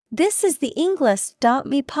This is the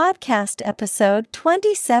Inglis.me podcast episode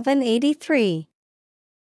 2783.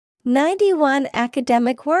 91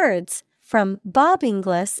 academic words from Bob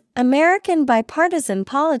Inglis, American Bipartisan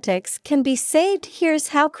Politics Can Be Saved. Here's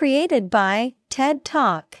how, created by TED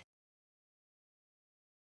Talk.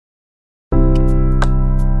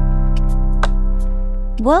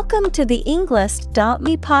 Welcome to the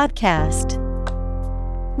Inglis.me podcast.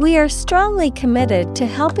 We are strongly committed to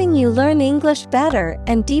helping you learn English better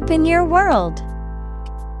and deepen your world.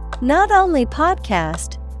 Not only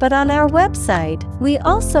podcast, but on our website, we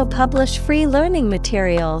also publish free learning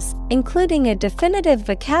materials, including a definitive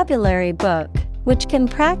vocabulary book, which can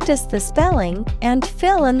practice the spelling and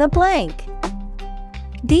fill in the blank.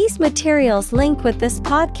 These materials link with this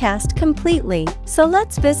podcast completely, so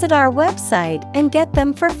let's visit our website and get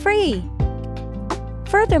them for free.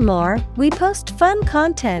 Furthermore, we post fun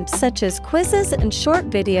content such as quizzes and short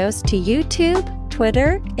videos to YouTube,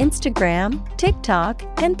 Twitter, Instagram, TikTok,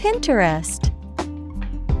 and Pinterest.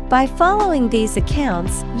 By following these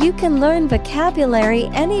accounts, you can learn vocabulary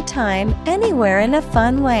anytime, anywhere in a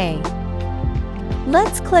fun way.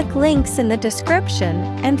 Let's click links in the description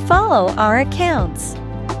and follow our accounts.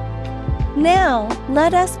 Now,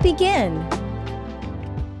 let us begin.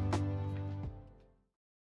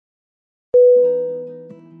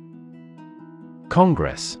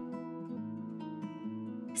 Congress.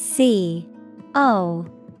 C-O-N-G-R-E-S-S.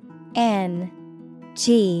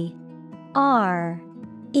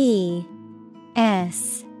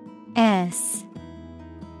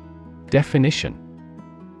 Definition: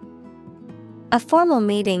 a formal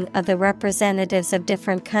meeting of the representatives of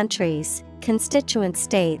different countries, constituent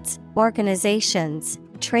states, organizations,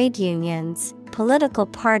 trade unions, political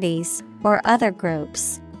parties, or other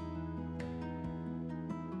groups.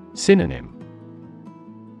 Synonym: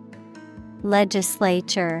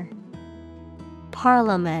 legislature,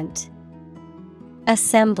 parliament,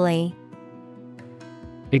 assembly.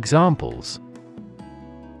 Examples: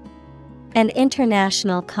 an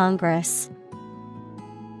international congress,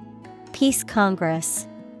 peace congress.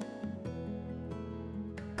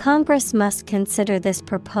 Congress must consider this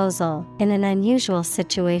proposal in an unusual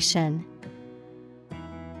situation.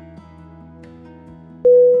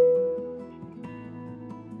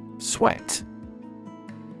 Sweat.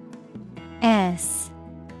 S-W-E-A-T.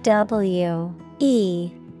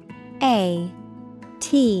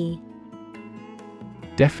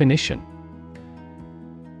 Definition: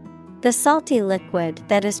 the salty liquid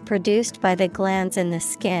that is produced by the glands in the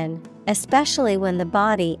skin, especially when the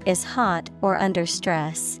body is hot or under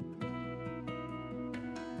stress.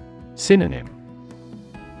 Synonym: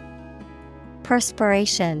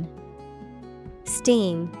 perspiration,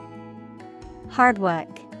 steam, hard work.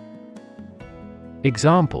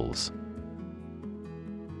 Examples: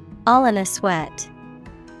 all in a sweat,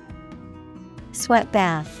 sweat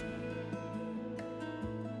bath.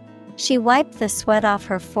 She wiped the sweat off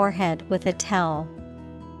her forehead with a towel.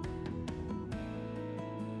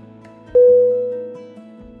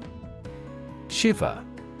 Shiver.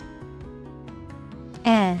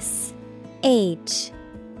 S-H-I-V-E-R.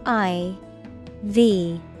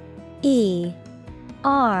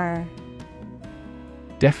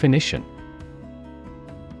 Definition: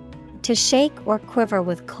 to shake or quiver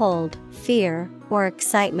with cold, fear, or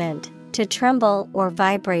excitement, to tremble or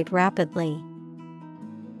vibrate rapidly.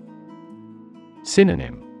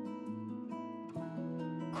 Synonym: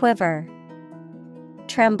 quiver,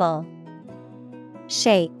 tremble,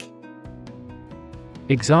 shake.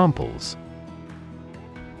 Examples: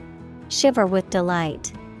 shiver with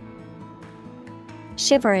delight,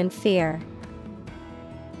 shiver in fear.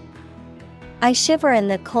 I shiver in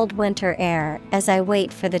the cold winter air as I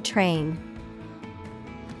wait for the train.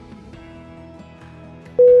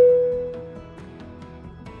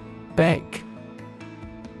 Beg.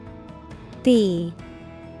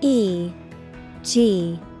 B-E-G.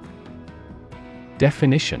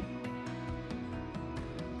 Definition: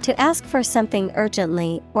 to ask for something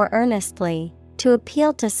urgently or earnestly, to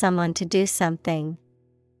appeal to someone to do something.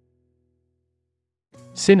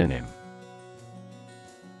 Synonym: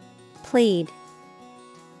 plead,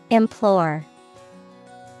 implore,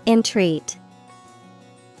 entreat.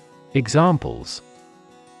 Examples: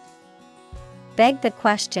 beg the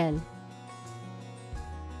question,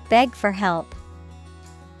 beg for help.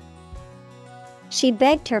 She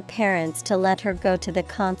begged her parents to let her go to the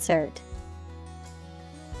concert.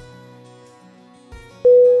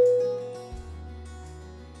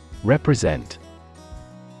 Represent.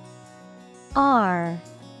 R-E-P-R-E-S-E-N-T.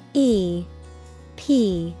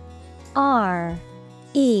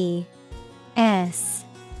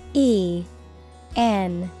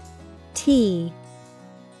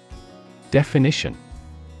 Definition: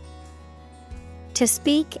 to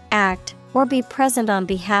speak, act, or be present on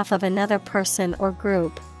behalf of another person or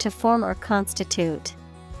group, to form or constitute.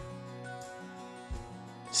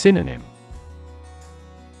 Synonym: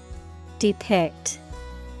 Depict,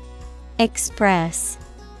 express,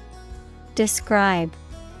 describe.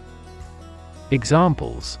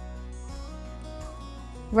 Examples: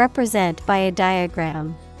 represent by a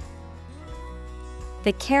diagram.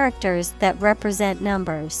 The characters that represent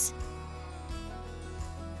numbers.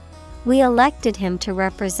 We elected him to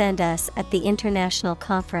represent us at the international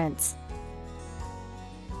conference.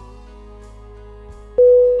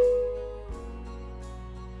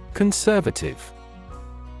 Conservative.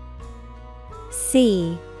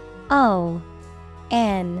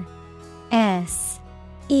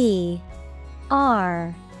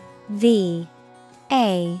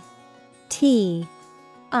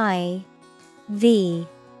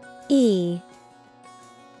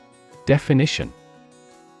 Definition: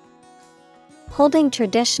 holding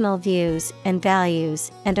traditional views and values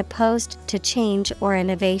and opposed to change or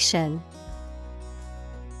innovation.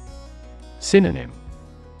 Synonym: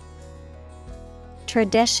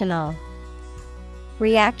 traditional,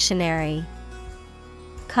 reactionary,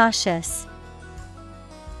 cautious.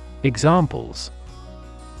 Examples: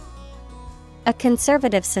 a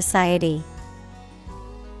conservative society.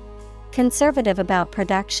 Conservative about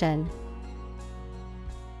production.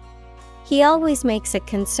 He always makes a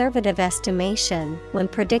conservative estimation when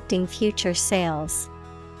predicting future sales.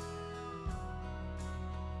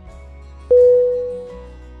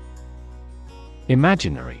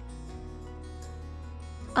 Imaginary.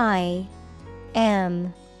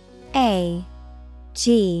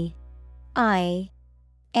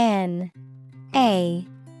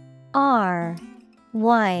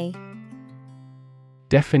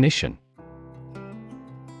 Definition: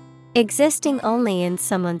 existing only in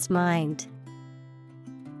someone's mind.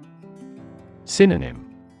 Synonym: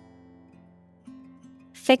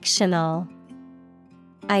 fictional,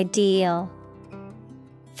 ideal,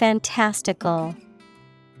 fantastical.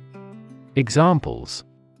 Examples: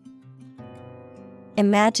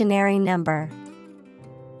 imaginary number.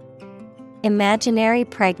 Imaginary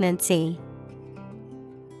pregnancy.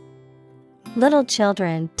 Little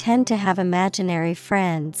children tend to have imaginary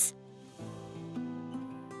friends.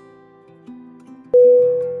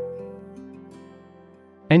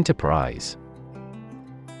 Enterprise.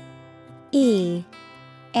 E-N-T-E-R-P-R-I-S-E.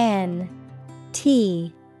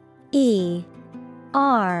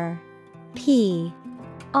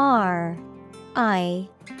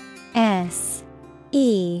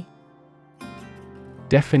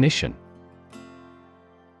 Definition: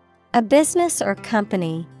 a business or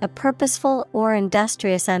company, a purposeful or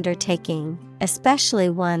industrious undertaking, especially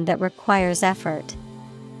one that requires effort.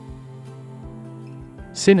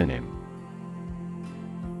 Synonym: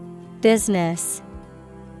 business,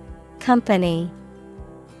 company,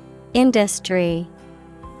 industry.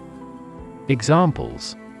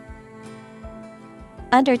 Examples: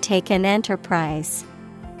 undertake an enterprise.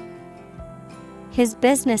 His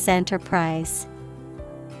business enterprise.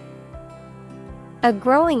 A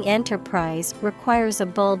growing enterprise requires a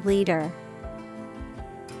bold leader.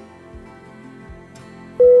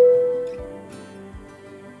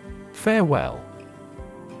 Farewell.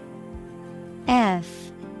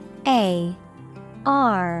 F-A-R-E-W-E-L-L.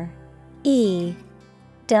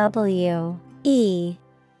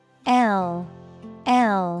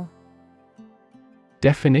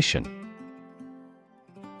 Definition: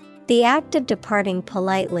 the act of departing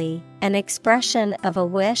politely, an expression of a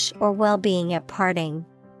wish or well-being at parting.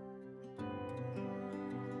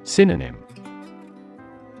 Synonym: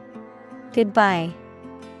 goodbye,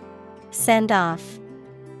 send off.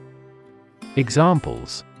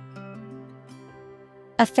 Examples: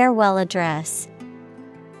 a farewell address.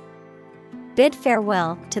 Bid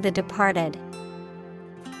farewell to the departed.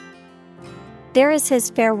 There is his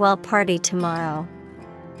farewell party tomorrow.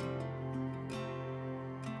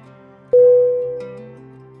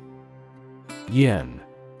 Yen.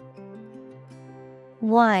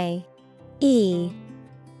 Y-E-A-R-N.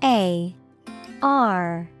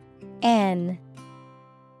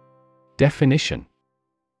 Definition: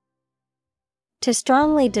 to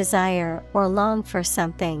strongly desire or long for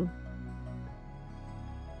something.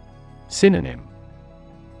 Synonym: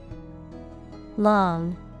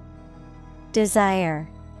 long, desire,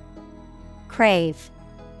 crave.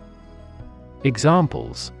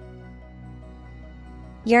 Examples: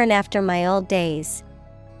 yearn after my old days.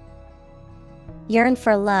 Yearn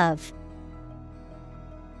for love.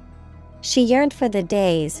 She yearned for the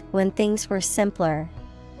days when things were simpler.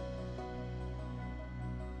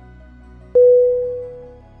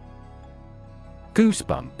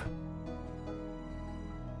 Goosebump.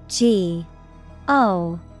 Goosebump.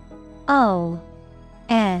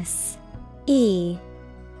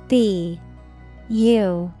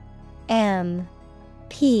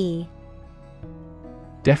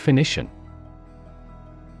 Definition.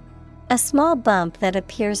 A small bump that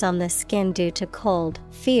appears on the skin due to cold,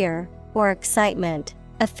 fear, or excitement,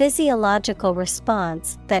 a physiological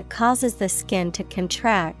response that causes the skin to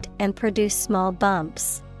contract and produce small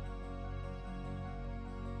bumps.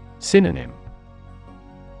 Synonym.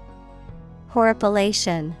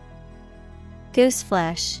 Horripilation,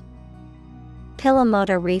 gooseflesh,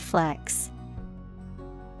 pilomotor reflex.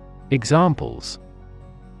 Examples.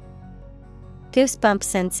 Goosebump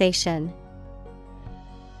sensation,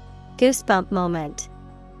 goosebump moment.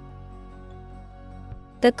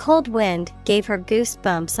 The cold wind gave her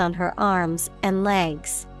goosebumps on her arms and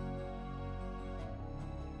legs.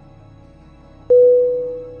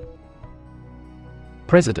 President.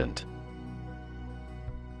 President.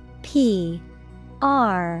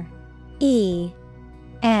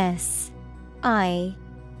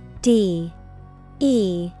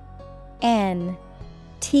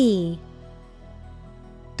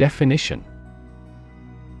 Definition.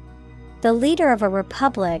 The leader of a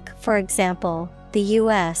republic, for example, the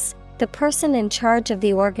U.S., the person in charge of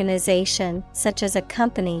the organization, such as a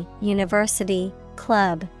company, university,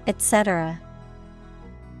 club, etc.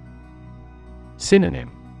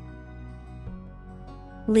 Synonym.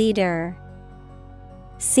 Leader,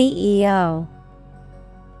 CEO,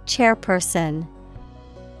 chairperson.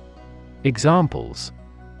 Examples.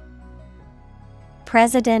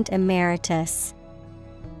 President Emeritus,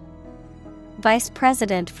 Vice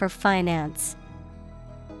President for Finance.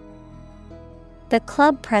 The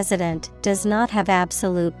club president does not have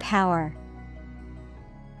absolute power.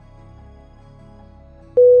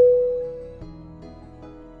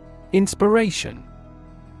 Inspiration.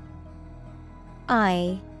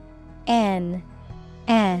 Inspiration.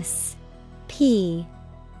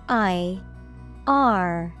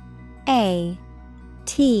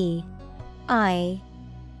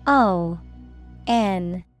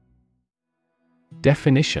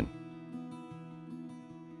 Definition.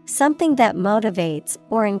 Something that motivates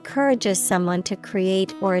or encourages someone to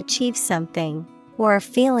create or achieve something, or a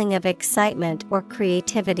feeling of excitement or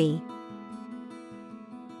creativity.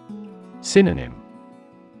 Synonym.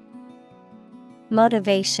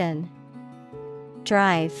 Motivation,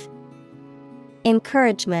 drive,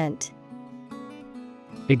 encouragement.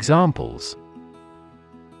 Examples.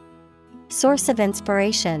 Source of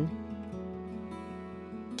inspiration.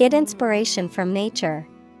 Get inspiration from nature.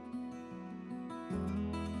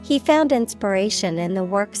 He found inspiration in the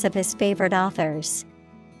works of his favorite authors.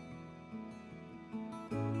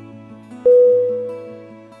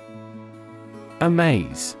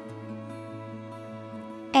 Amaze.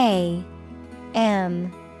 A-M-A-Z-E.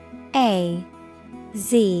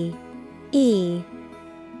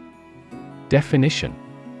 Definition.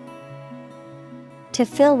 To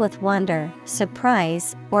fill with wonder,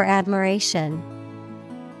 surprise, or admiration.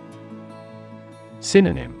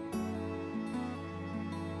 Synonym.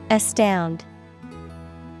 Astound,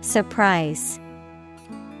 surprise,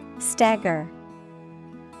 stagger.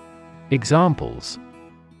 Examples.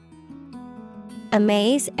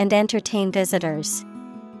 Amaze and entertain visitors.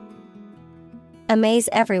 Amaze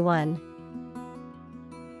everyone.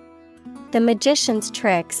 The magician's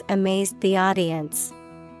tricks amazed the audience.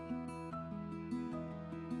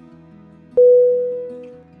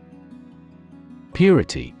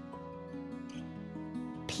 Purity.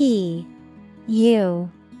 P-U-R-I-T-Y.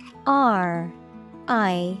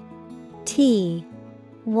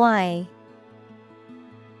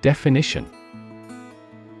 Definition.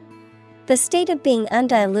 The state of being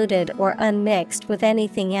undiluted or unmixed with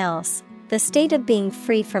anything else, the state of being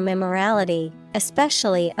free from immorality,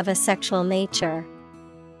 especially of a sexual nature.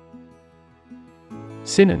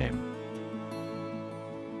 Synonym.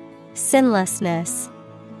 Sinlessness,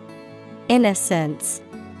 innocence,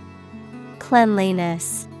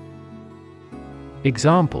 cleanliness.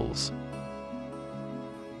 Examples.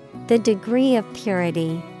 The degree of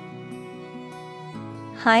purity.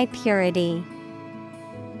 High purity.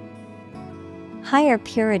 Higher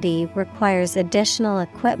purity requires additional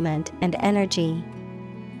equipment and energy.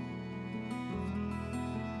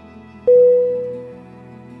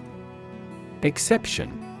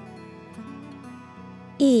 Exception.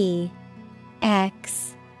 E-X-C-E-P-T-I-O-N.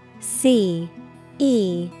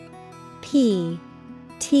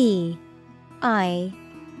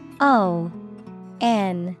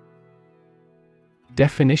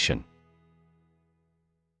 Definition.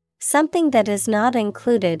 Something that is not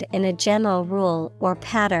included in a general rule or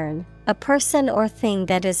pattern, A person or thing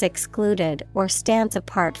that is excluded or stands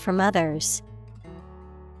apart from others.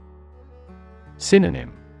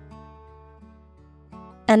 Synonym: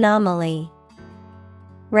 Anomaly,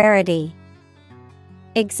 rarity,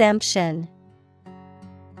 exemption.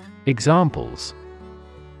 Examples: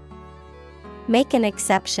 Make an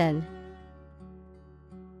exception.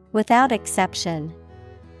 Without exception.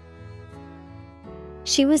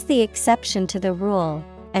 She was the exception to the rule,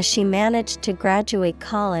 as she managed to graduate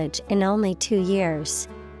college in only 2 years.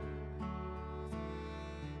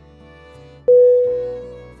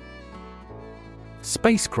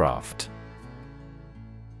 Spacecraft.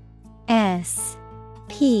 S-P-A-C-E-C-R-A-F-T.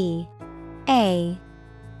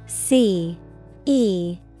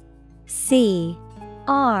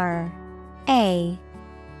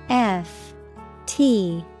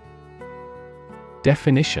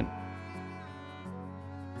 Definition: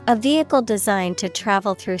 a vehicle designed to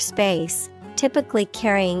travel through space, typically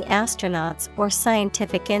carrying astronauts or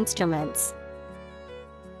scientific instruments.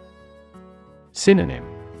 Synonym: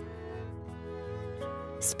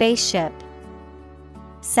 Spaceship,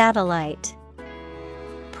 satellite,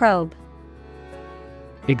 probe.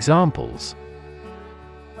 Examples: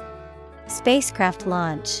 Spacecraft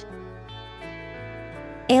launch,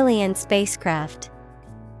 alien spacecraft.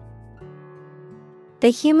 The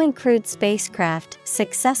human-crewed spacecraft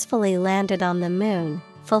successfully landed on the Moon,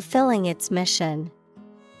 fulfilling its mission.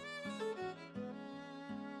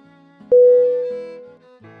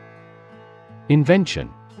 Invention.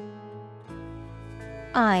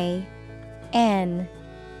 I-N-V-E-N-T-I-O-N.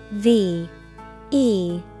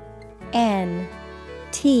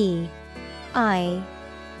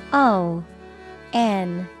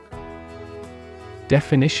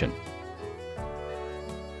 Definition: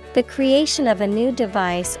 the creation of a new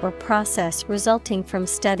device or process resulting from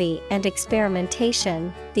study and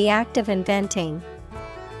experimentation, the act of inventing.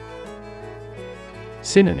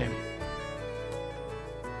 Synonym: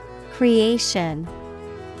 Creation,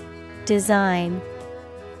 design,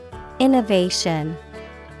 innovation.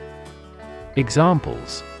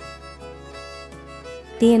 Examples: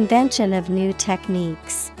 the invention of new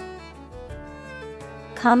techniques.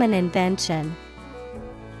 Common invention.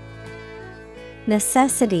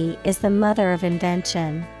 Necessity is the mother of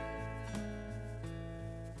invention.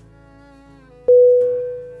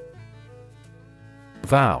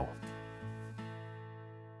 Vow.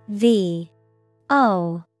 V-O-W.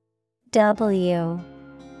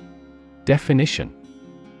 Definition: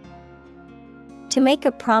 to make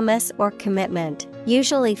a promise or commitment,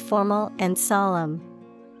 usually formal and solemn.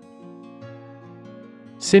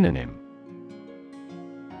 Synonym: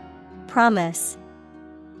 Promise,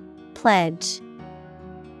 pledge,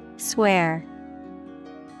 swear.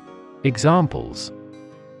 Examples: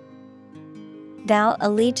 vow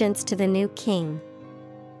allegiance to the new king.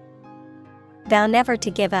 Vow never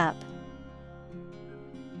to give up.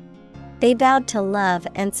 They vowed to love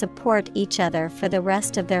and support each other for the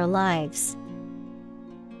rest of their lives.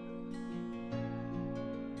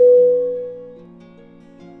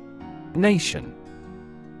 Nation.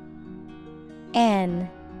 N-A-T-I-O-N.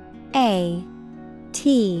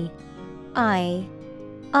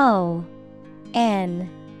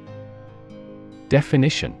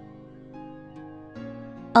 Definition: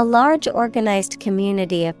 a large organized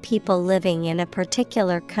community of people living in a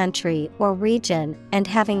particular country or region and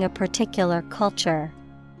having a particular culture.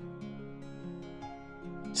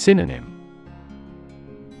 Synonym: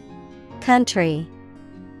 country,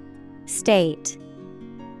 state,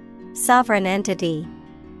 sovereign entity.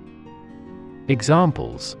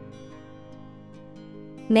 Examples: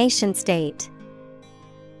 nation state.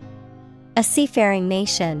 A seafaring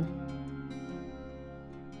nation.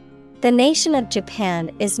 The nation of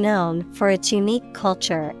Japan is known for its unique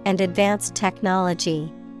culture and advanced technology.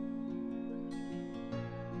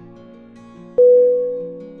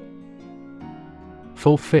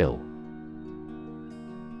 Fulfill.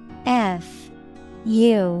 F-U-L-F-I-L-L.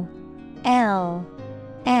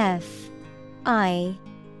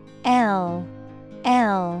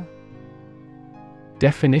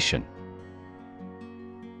 Definition: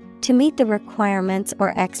 to meet the requirements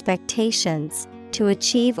or expectations, to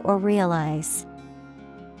achieve or realize.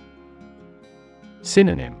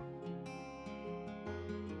 Synonym: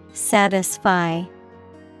 satisfy,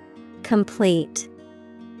 complete,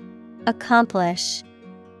 accomplish.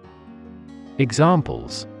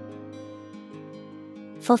 Examples: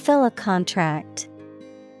 fulfill a contract.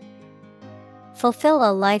 Fulfill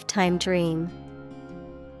a lifetime dream.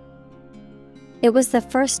 It was the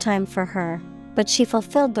first time for her, but she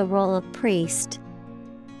fulfilled the role of priest.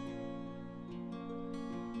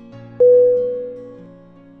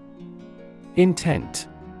 Intent.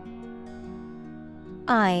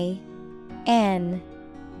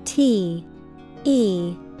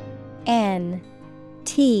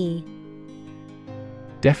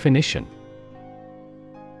 Definition: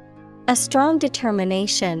 a strong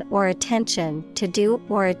determination or attention to do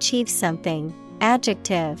or achieve something.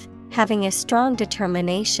 Adjective, having a strong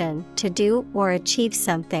determination to do or achieve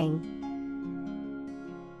something.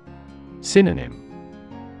 Synonym: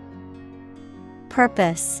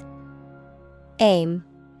 Purpose, aim,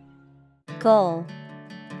 goal.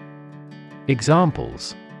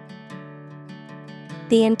 Examples: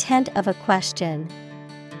 the intent of a question.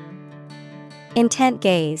 Intent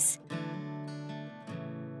gaze.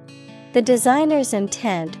 The designer's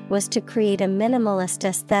intent was to create a minimalist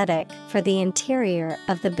aesthetic for the interior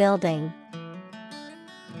of the building.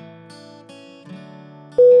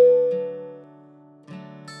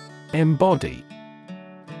 Embody.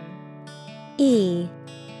 E-M-B-O-D-Y.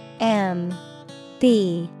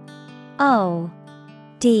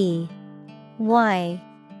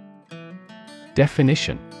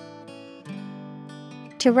 Definition: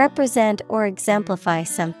 to represent or exemplify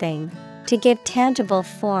something. To give tangible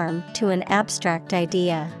form to an abstract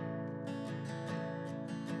idea.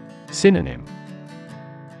 Synonym: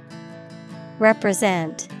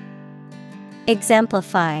 represent,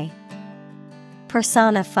 exemplify,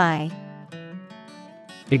 personify.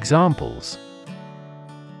 Examples: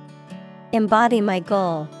 embody my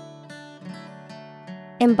goal.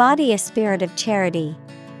 Embody a spirit of charity.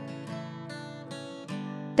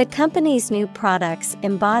 The company's new products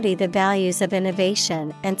embody the values of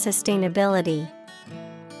innovation and sustainability.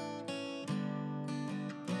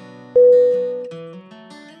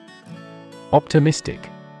 Optimistic.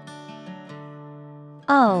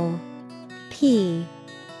 O-P-T-I-M-I-S-T-I-C.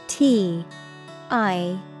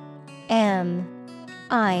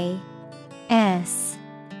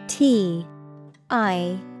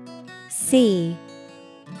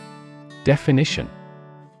 Definition: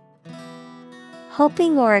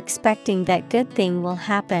 hoping or expecting that good thing will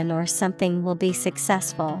happen or something will be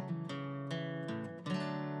successful.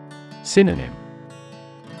 Synonym: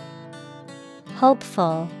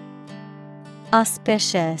 hopeful,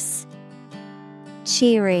 auspicious,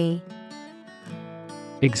 cheery.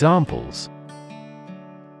 Examples: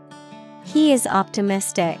 he is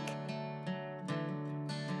optimistic.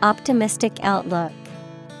 Optimistic outlook.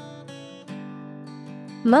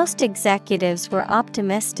 Most executives were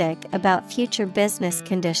optimistic about future business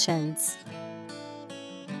conditions.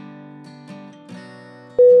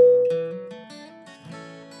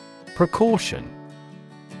 Precaution.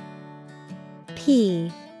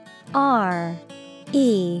 P-R-E-C-A-U-T-I-O-N.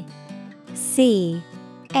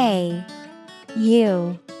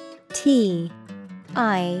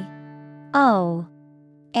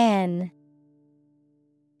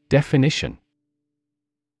 Definition: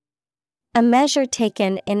 a measure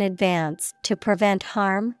taken in advance to prevent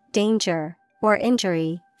harm, danger, or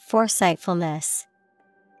injury. Foresightfulness.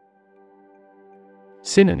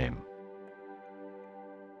 Synonym: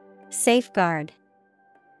 safeguard,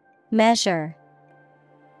 measure,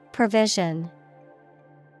 provision.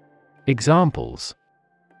 Examples: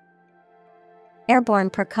 airborne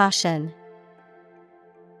precaution.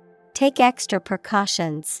 Take extra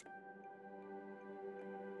precautions.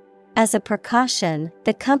 As a precaution,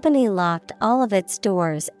 the company locked all of its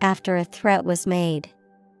doors after a threat was made.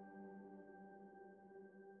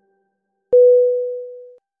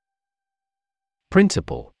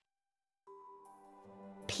 Principle.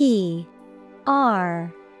 P-R-I-N-C-I-P-L-E.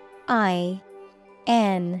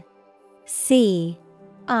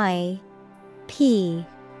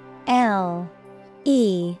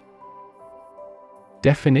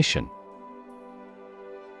 Definition: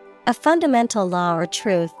 a fundamental law or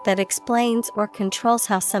truth that explains or controls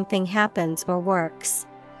how something happens or works.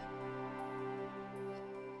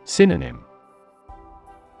 Synonym: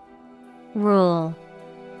 rule,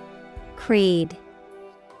 creed,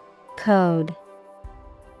 code.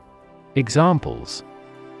 Examples: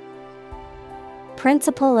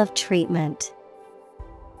 principle of treatment.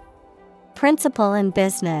 Principle in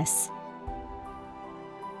business.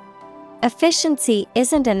 Efficiency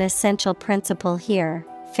isn't an essential principle here,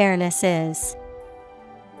 fairness is.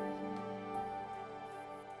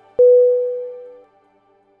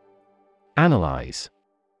 Analyze.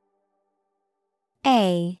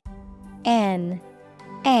 A-N-A-L-Y-Z-E.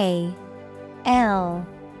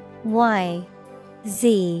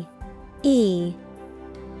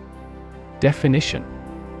 Definition: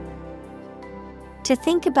 to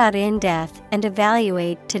think about in depth and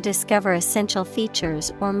evaluate to discover essential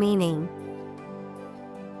features or meaning.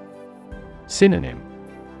 Synonym: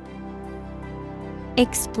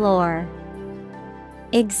 explore,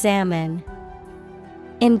 examine,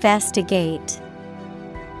 Investigate.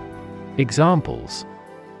 Examples: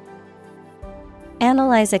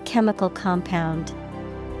 Analyze a chemical compound.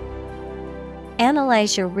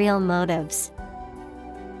 Analyze your real motives.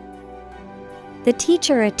 The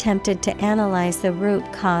teacher attempted to analyze the root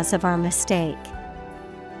cause of our mistake.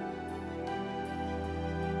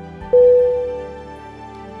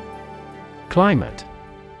 Climate.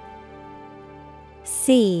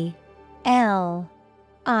 CLIMATE.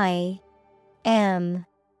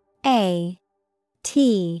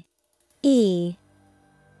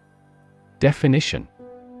 Definition: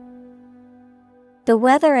 The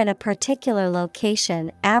weather in a particular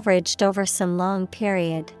location averaged over some long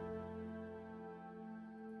period.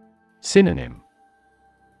 Synonym: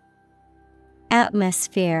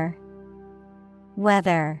 Atmosphere,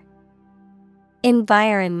 weather,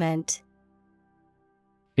 environment.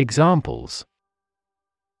 Examples: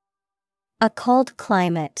 A cold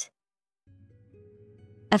climate.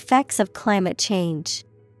 Effects of climate change.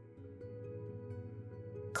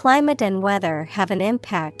 Climate and weather have an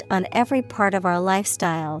impact on every part of our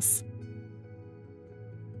lifestyles.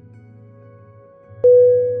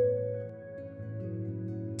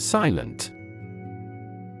 Silent.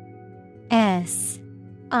 SILENT.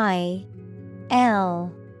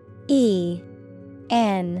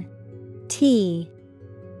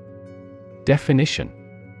 Definition: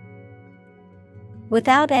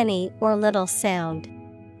 Without any or little sound.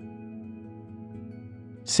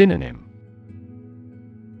 Synonym: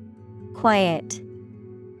 Quiet,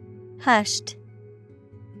 hushed,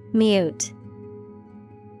 mute.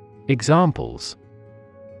 Examples: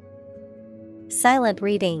 Silent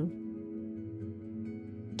reading.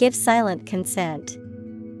 Give silent consent.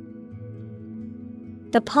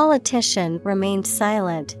 The politician remained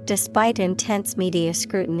silent despite intense media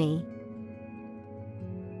scrutiny.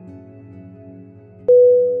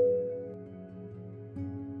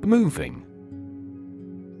 Moving.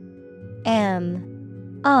 MOVING.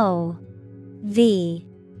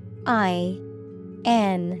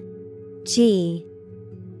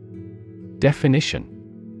 Definition: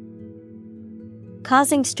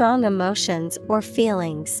 Causing strong emotions or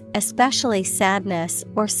feelings, especially sadness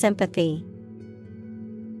or sympathy.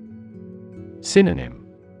 Synonym: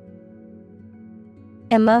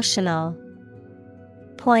 Emotional,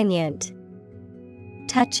 poignant,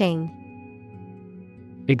 touching.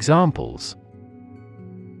 Examples: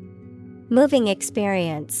 Moving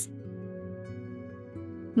experience.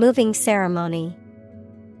 Moving ceremony.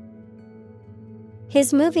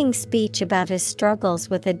 His moving speech about his struggles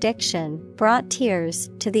with addiction brought tears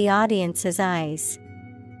to the audience's eyes.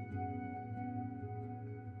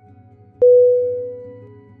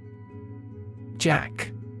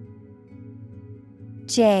 Jack.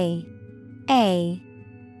 JACK.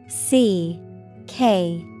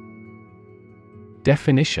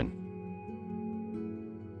 Definition: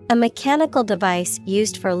 A mechanical device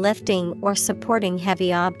used for lifting or supporting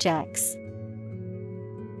heavy objects.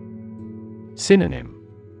 Synonym: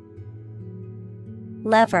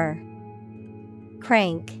 Lever,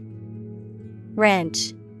 crank,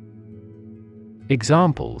 wrench.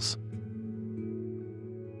 Examples: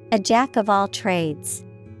 A jack of all trades.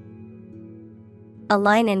 A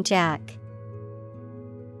line and jack.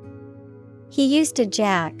 He used a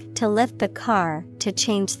jack to lift the car to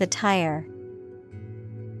change the tire.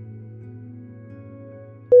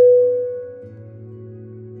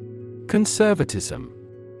 Conservatism.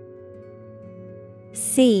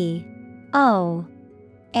 CONSERVATISM.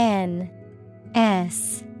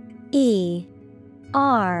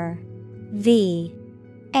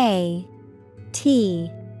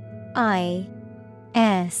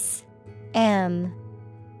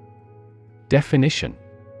 Definition: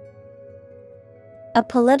 A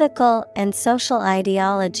political and social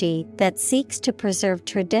ideology that seeks to preserve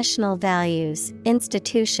traditional values,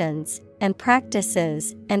 institutions, and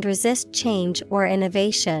practices and resist change or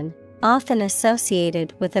innovation, often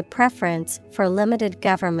associated with a preference for limited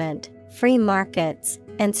government, free markets,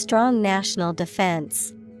 and strong national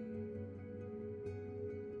defense.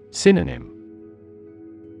 Synonym: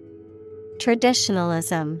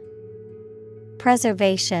 Traditionalism,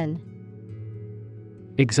 preservation.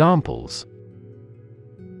 Examples: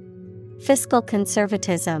 Fiscal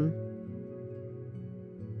conservatism.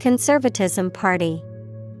 Conservatism Party.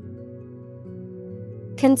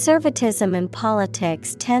 Conservatism in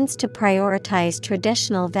politics tends to prioritize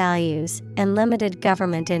traditional values and limited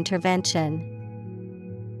government intervention.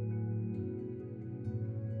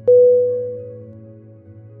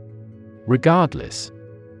 Regardless.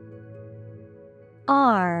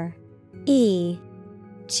 REGARDLESS.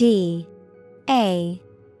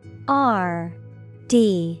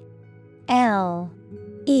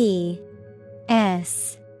 E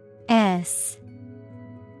S S.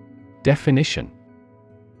 Definition: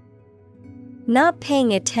 Not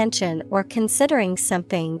paying attention or considering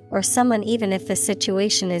something or someone even if the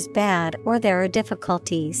situation is bad or there are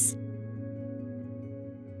difficulties.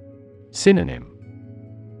 Synonym: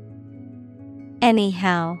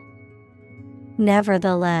 Anyhow,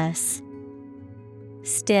 nevertheless,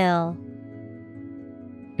 still.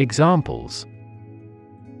 Examples: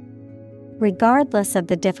 Regardless of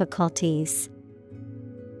the difficulties.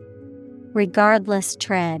 Regardless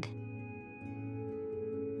tread.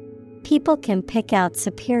 People can pick out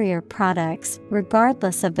superior products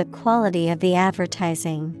regardless of the quality of the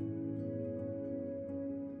advertising.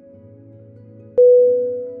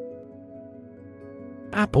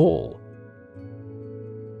 Apple.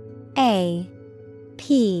 A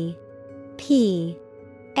P P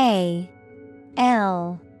A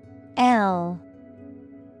L L.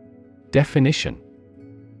 Definition: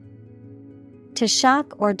 To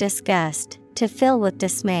shock or disgust, to fill with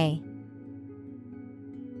dismay.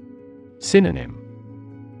 Synonym: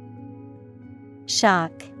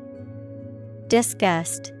 Shock,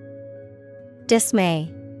 disgust,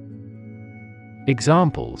 dismay.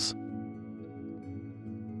 Examples: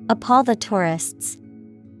 Appall the tourists.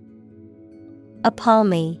 Appall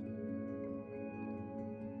me.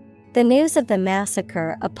 The news of the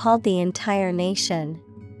massacre appalled the entire nation.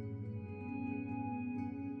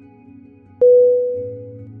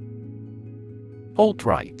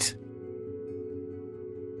 Alt-right.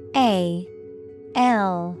 A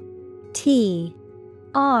L T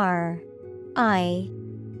R I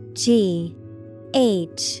G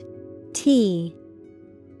H T.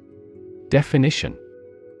 Definition: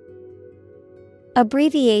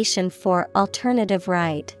 Abbreviation for alternative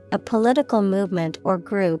right, a political movement or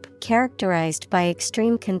group characterized by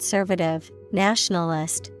extreme conservative,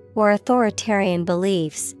 nationalist, or authoritarian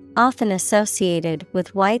beliefs, often associated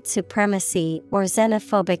with white supremacy or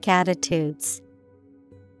xenophobic attitudes.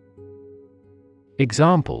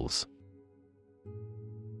 Examples: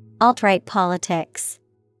 Alt-right politics.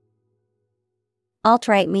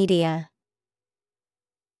 Alt-right media.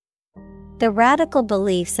 The radical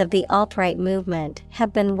beliefs of the alt-right movement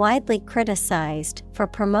have been widely criticized for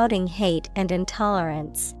promoting hate and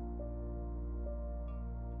intolerance.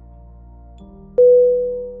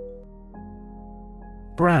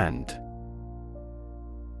 Brand.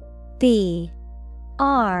 B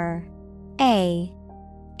R A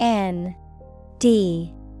N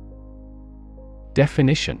D.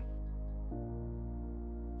 Definition: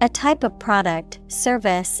 A type of product,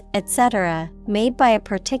 service, etc., made by a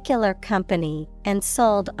particular company and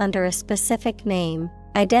sold under a specific name,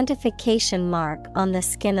 identification mark on the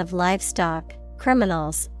skin of livestock,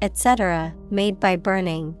 criminals, etc., made by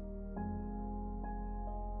burning.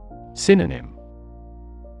 Synonym: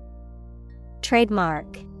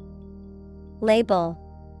 Trademark, label,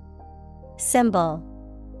 symbol.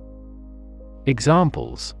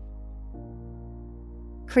 Examples: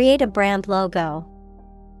 Create a brand logo.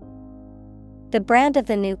 The brand of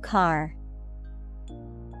the new car.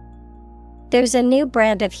 There's a new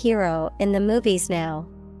brand of hero in the movies now.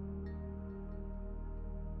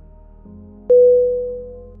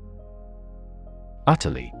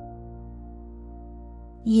 Utterly.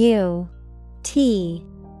 U T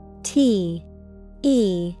T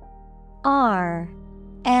E R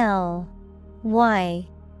L Y.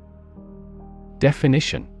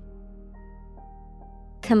 Definition: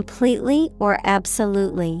 Completely or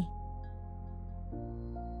absolutely.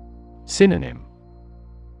 Synonym: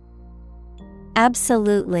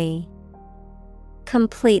 Absolutely,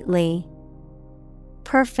 completely,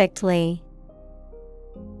 perfectly.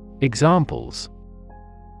 Examples: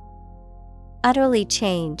 Utterly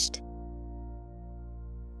changed.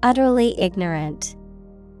 Utterly ignorant.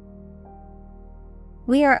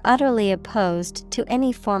 We are utterly opposed to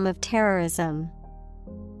any form of terrorism.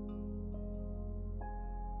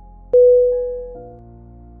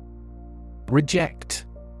 Reject.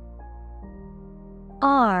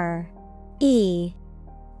 R E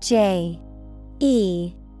J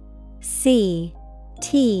E C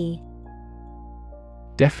T.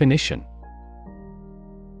 Definition: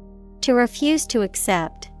 To refuse to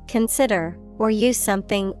accept, consider, or use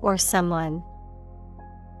something or someone.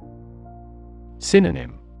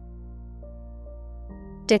 Synonym: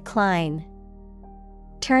 Decline,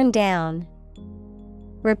 turn down,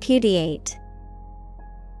 repudiate.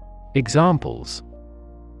 Examples: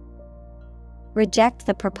 Reject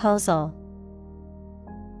the proposal.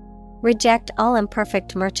 Reject all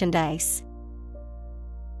imperfect merchandise.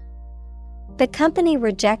 The company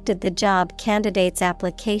rejected the job candidate's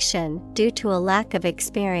application due to a lack of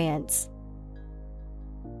experience.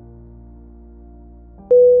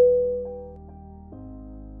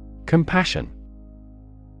 Compassion.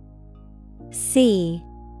 COMPASSION.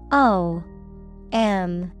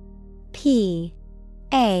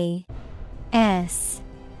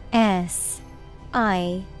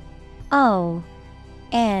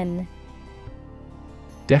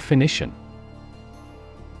 Definition.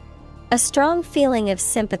 A strong feeling of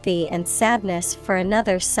sympathy and sadness for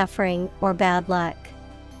another's suffering or bad luck.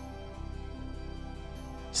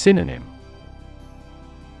 Synonym.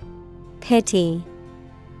 Pity,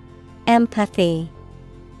 empathy,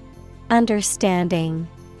 understanding.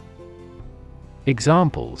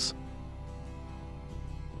 Examples.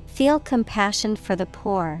 Feel compassion for the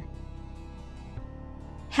poor.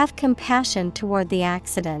 Have compassion toward the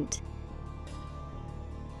accident.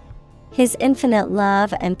 His infinite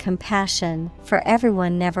love and compassion for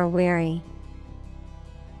everyone never weary.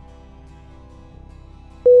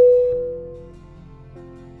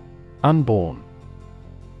 Unborn.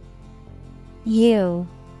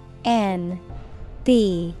 UNBORN.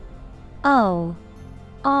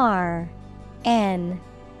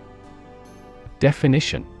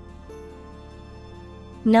 Definition.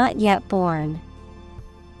 Not yet born.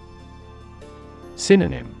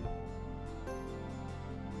 Synonym.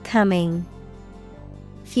 Coming.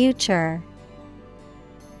 Future.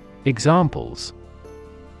 Examples.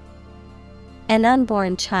 An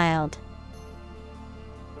unborn child.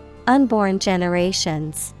 Unborn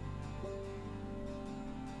generations.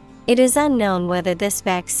 It is unknown whether this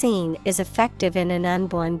vaccine is effective in an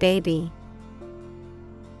unborn baby.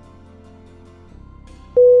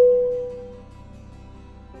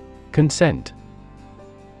 Consent.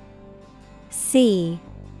 CONSENT.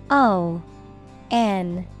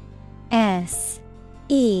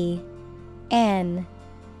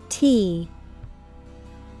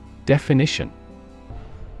 Definition.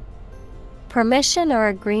 Permission or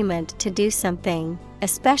agreement to do something,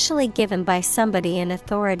 especially given by somebody in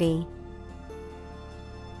authority.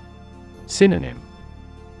 Synonym.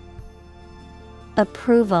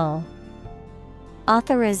 Approval,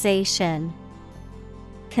 authorization,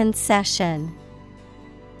 concession.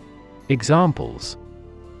 Examples.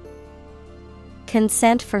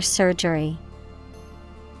 Consent for surgery.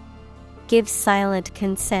 Give silent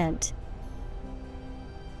consent.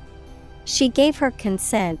 She gave her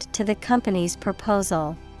consent to the company's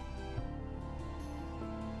proposal.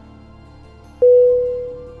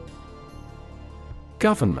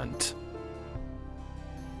 Government.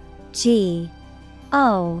 GOVERNMENT.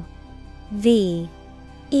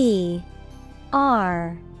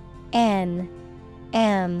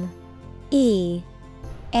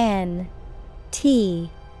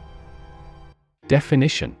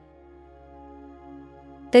 Definition.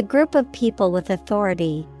 The group of people with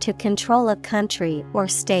authority to control a country or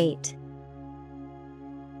state.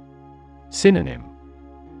 Synonym.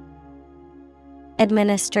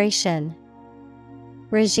 Administration,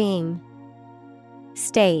 regime,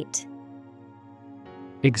 state.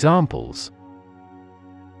 Examples.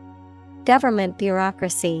 Government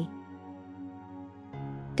bureaucracy.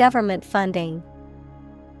 Government funding.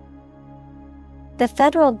 The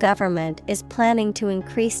federal government is planning to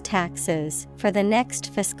increase taxes for the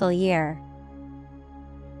next fiscal year.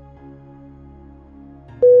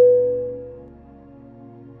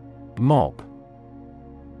 Mob.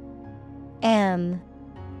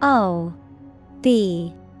 MOB.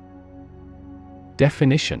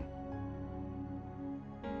 Definition.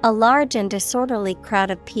 A large and disorderly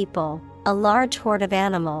crowd of people, a large horde of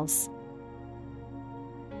animals.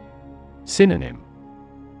 Synonym.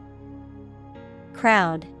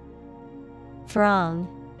 Crowd, throng,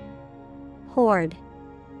 horde.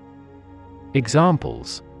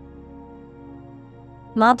 Examples.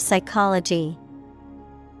 Mob psychology.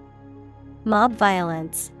 Mob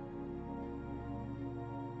violence.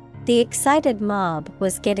 The excited mob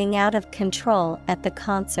was getting out of control at the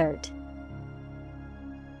concert.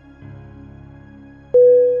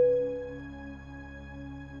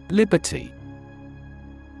 Liberty.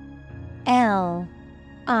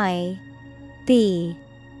 LIBERTY.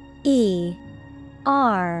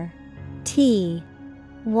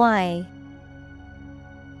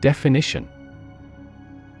 Definition.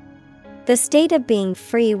 The state of being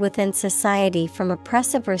free within society from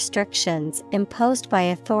oppressive restrictions imposed by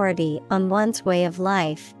authority on one's way of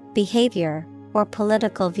life, behavior, or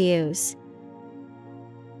political views.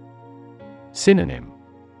 Synonym.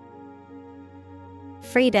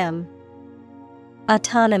 Freedom,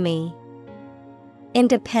 autonomy,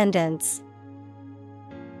 independence.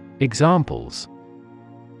 Examples.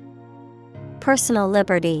 Personal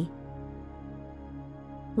liberty.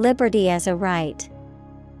 Liberty as a right.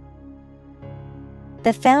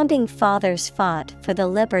 The founding fathers fought for the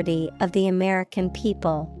liberty of the American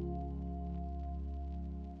people.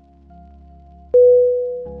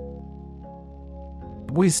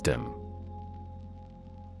 Wisdom.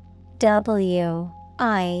 Wisdom.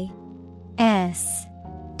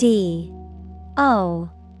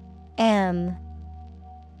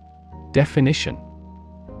 Definition: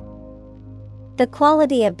 The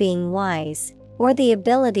quality of being wise, or the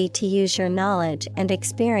ability to use your knowledge and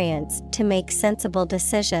experience to make sensible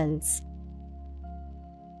decisions.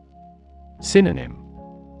 Synonym: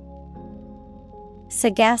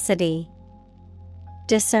 Sagacity,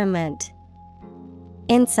 discernment,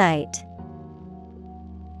 insight.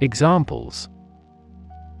 Examples: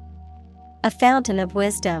 A fountain of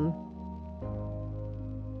wisdom.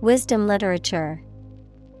 Wisdom literature.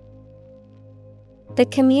 The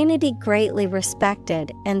community greatly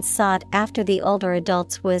respected and sought after the older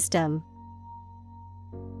adult's wisdom.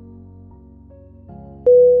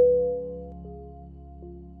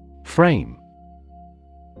 Frame.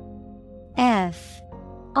 F-R-A-M-E.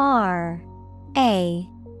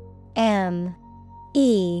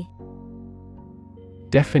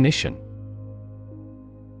 Definition: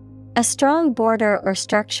 A strong border or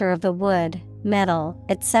structure of the wood, metal,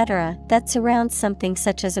 etc. that surrounds something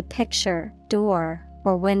such as a picture, door,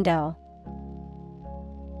 or window.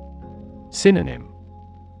 Synonym: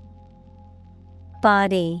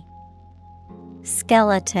 Body,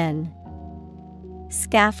 skeleton,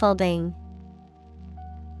 scaffolding.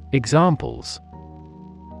 Examples: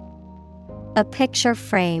 A picture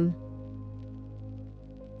frame.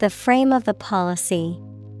 The frame of the policy.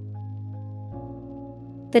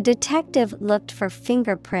 The detective looked for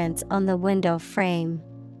fingerprints on the window frame.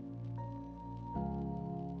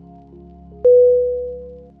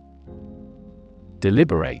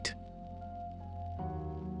 Deliberate.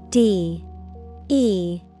 D-E-L-I-B-E-R-A-T-E.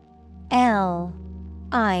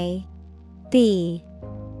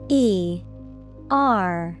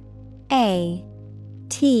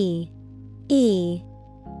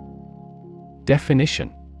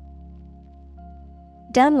 Definition: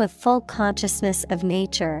 Done with full consciousness of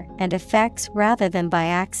nature and effects rather than by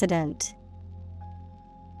accident.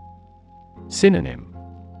 Synonym: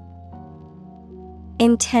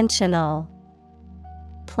 Intentional,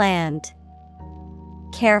 planned,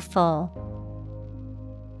 careful.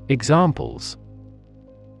 Examples: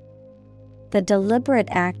 The deliberate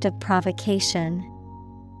act of provocation.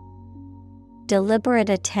 Deliberate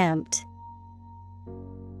attempt.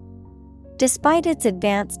 Despite its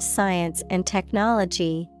advanced science and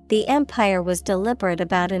technology, the empire was deliberate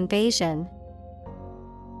about invasion.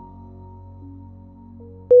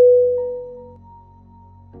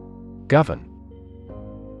 Govern.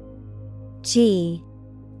 G-O-V-E-R-N.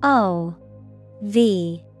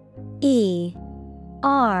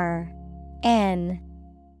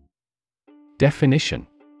 Definition: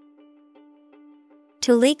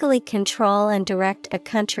 To legally control and direct a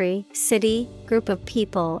country, city, group of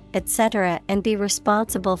people, etc., and be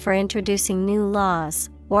responsible for introducing new laws,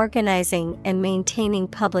 organizing and maintaining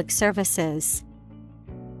public services.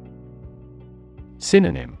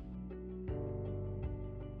 Synonym: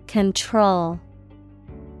 Control,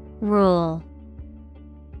 rule,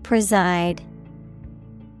 preside.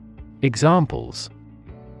 Examples: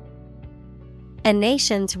 A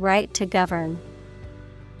nation's right to govern.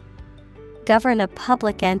 Govern a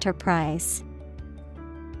public enterprise.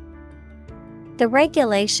 The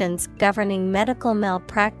regulations governing medical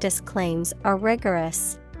malpractice claims are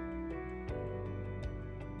rigorous.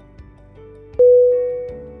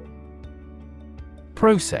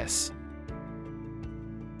 Process.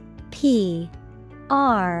 P-R-O-C-E-S-S.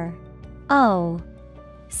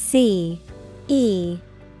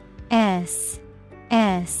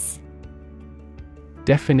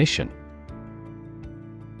 Definition: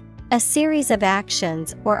 A series of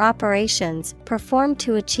actions or operations performed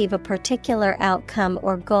to achieve a particular outcome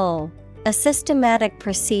or goal, a systematic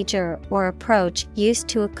procedure or approach used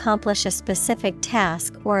to accomplish a specific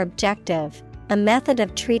task or objective, a method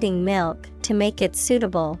of treating milk to make it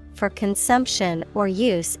suitable for consumption or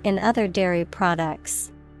use in other dairy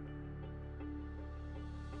products.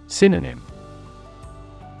 Synonym: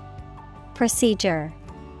 Procedure,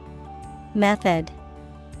 method,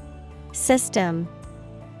 system.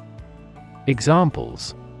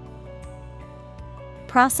 Examples: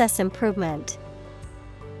 Process improvement.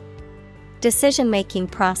 Decision-making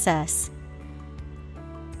process.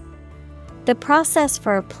 The process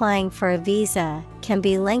for applying for a visa can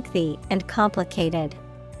be lengthy and complicated.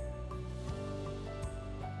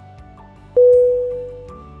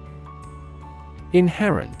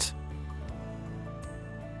 Inherent.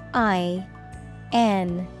 I-N-H-E-R-E-N-T.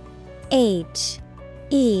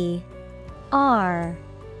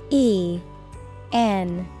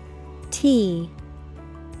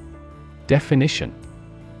 Definition: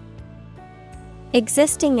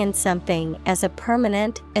 Existing in something as a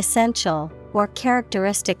permanent, essential, or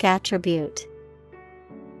characteristic attribute.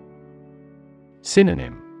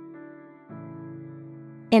 Synonym: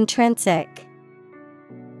 Intrinsic,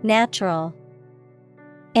 natural,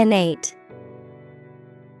 innate.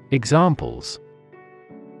 Examples: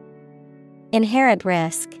 Inherent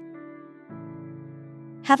risk.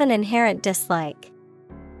 Have an inherent dislike.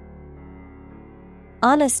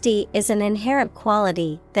 Honesty is an inherent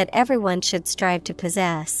quality that everyone should strive to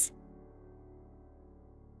possess.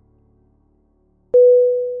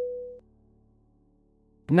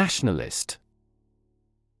 Nationalist.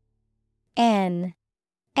 N-A-T-I-O-N-A-L-I-S-T.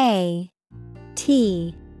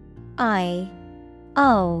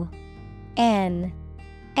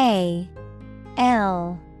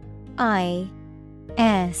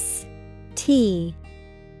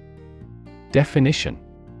 Definition: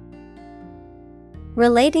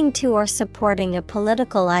 relating to or supporting a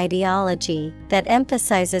political ideology that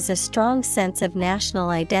emphasizes a strong sense of national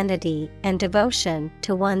identity and devotion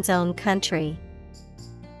to one's own country.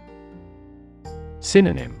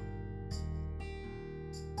 Synonym: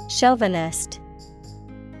 chauvinist,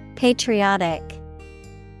 patriotic,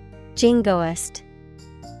 jingoist.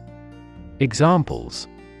 Examples: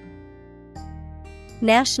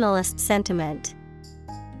 nationalist sentiment,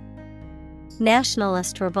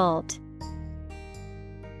 nationalist revolt.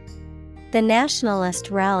 The nationalist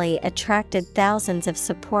rally attracted thousands of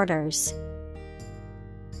supporters.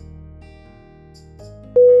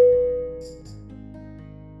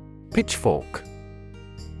 Pitchfork.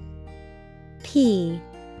 P-I-T-C-H-F-O-R-K.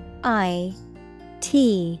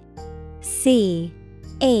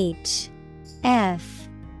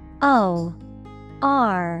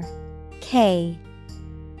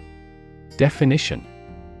 Definition: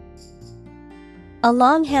 a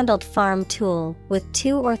long-handled farm tool with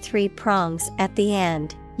 2 or 3 prongs at the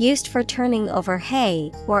end, used for turning over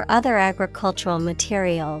hay or other agricultural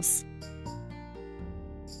materials.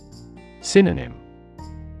 Synonym: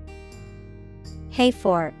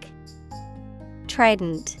 hayfork,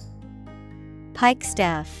 trident,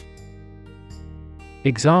 pikestaff.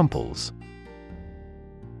 Examples: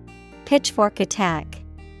 pitchfork attack,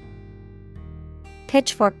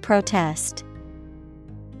 pitchfork protest.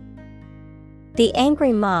 The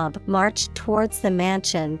angry mob marched towards the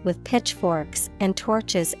mansion with pitchforks and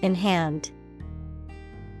torches in hand.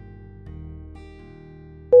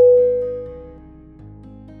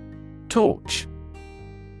 Torch.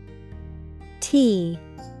 T-O-R-C-H.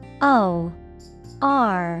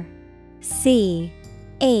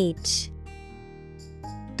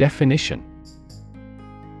 Definition: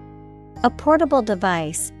 a portable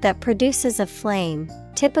device that produces a flame,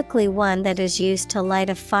 typically one that is used to light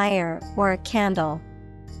a fire or a candle.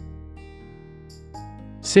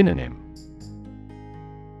 Synonym: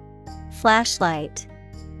 flashlight,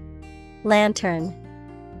 lantern,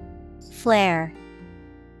 flare.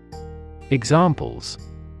 Examples: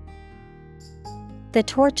 the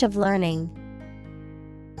torch of learning,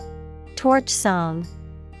 torch song.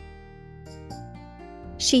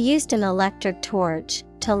 She used an electric torch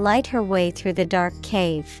to light her way through the dark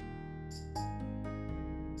cave.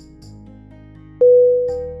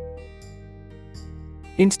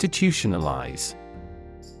 Institutionalize.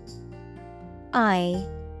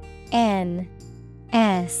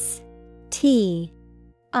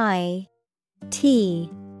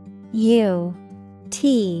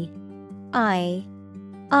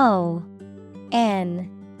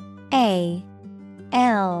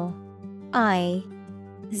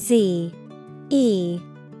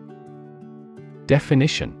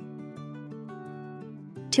 Definition: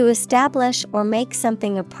 to establish or make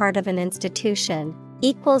something a part of an institution,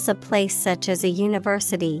 equals a place such as a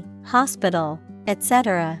university, hospital,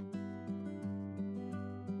 etc.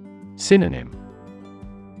 Synonym: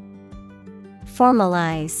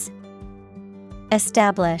 formalize,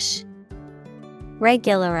 establish,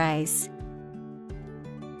 regularize.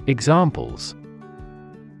 Examples: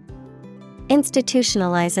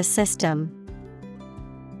 institutionalize a system,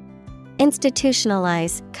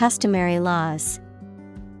 institutionalize customary laws.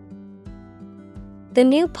 The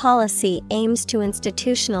new policy aims to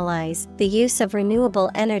institutionalize the use of renewable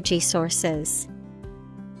energy sources.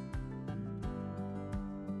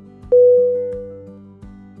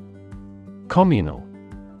 Communal.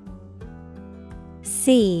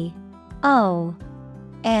 C-O-M-M-U-N-A-L.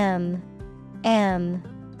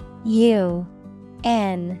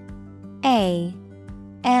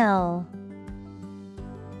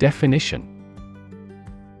 Definition: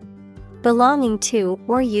 belonging to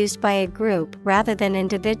or used by a group rather than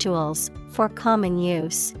individuals, for common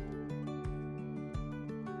use.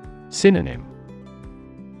 Synonym: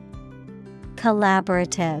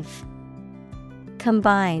 collaborative,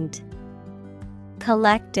 combined,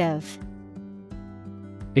 collective.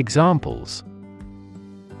 Examples: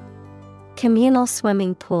 communal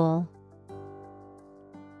swimming pool,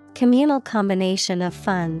 communal combination of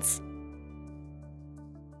funds.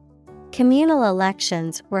 Communal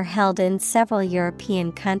elections were held in several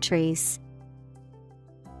European countries.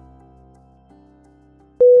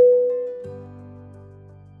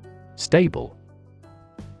 Stable.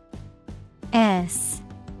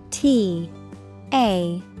 S-T-A-B-L-E.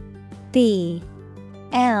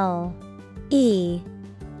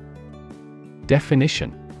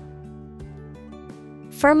 Definition: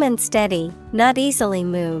 firm and steady, not easily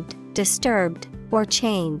moved, disturbed, or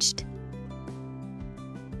changed.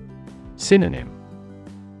 Synonym: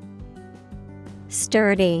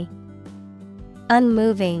 sturdy,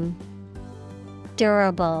 unmoving,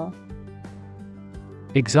 durable.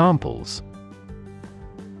 Examples: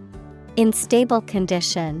 in stable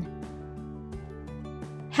condition,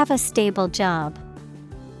 have a stable job.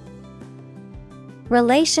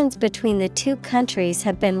 Relations between the two countries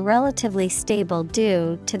have been relatively stable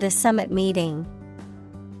due to the summit meeting.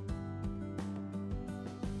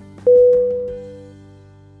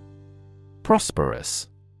 Prosperous.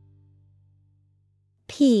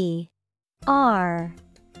 Prosperous.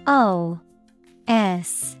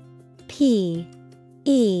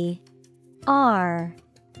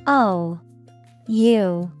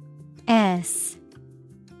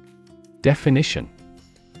 Definition: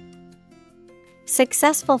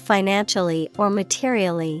 successful financially or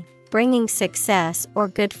materially, bringing success or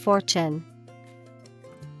good fortune.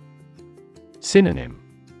 Synonym: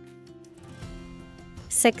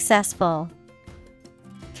 successful,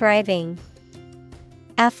 thriving,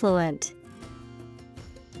 affluent.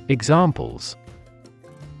 Examples: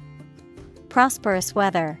 prosperous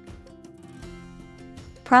weather,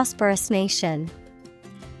 prosperous nation.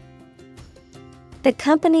 The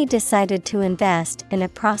company decided to invest in a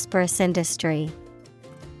prosperous industry.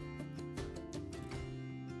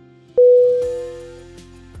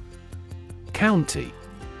 County.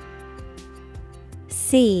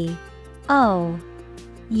 C-O-U-N-T-Y.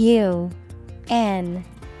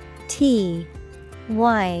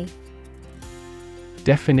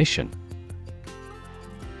 Definition: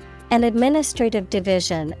 an administrative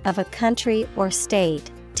division of a country or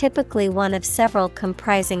state, typically one of several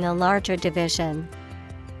comprising a larger division.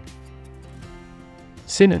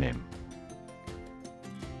 Synonym: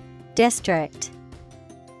 district,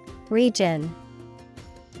 region,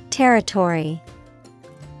 territory.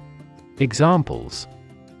 Examples: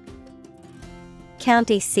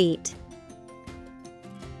 county seat,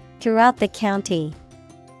 throughout the county.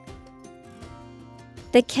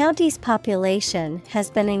 The county's population has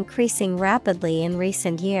been increasing rapidly in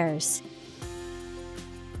recent years.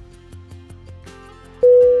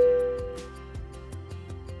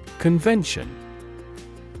 Convention.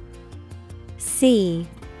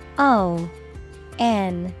 C-O-N-V-E-N-T-I-O-N.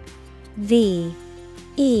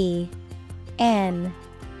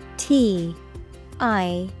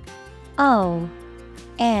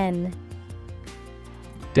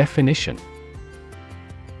 Definition: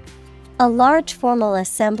 a large formal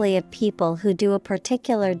assembly of people who do a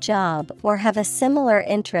particular job or have a similar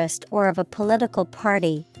interest, or of a political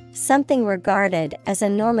party, something regarded as a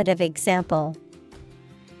normative example.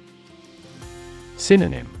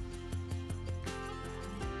 Synonym: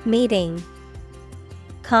 meeting,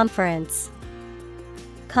 conference,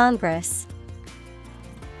 congress.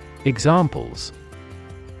 Examples: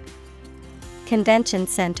 convention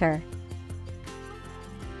center,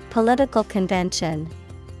 political convention.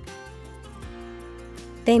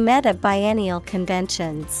 They met at biennial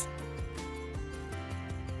conventions.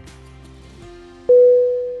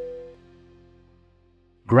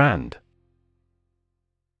 Grand.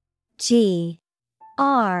 G-R-A-N-D.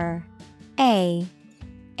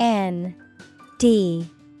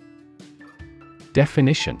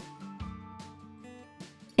 Definition: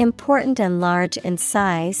 important and large in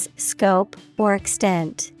size, scope, or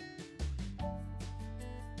extent.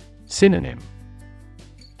 Synonym: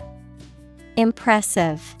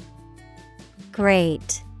 impressive,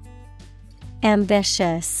 great,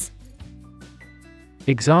 ambitious.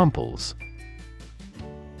 Examples: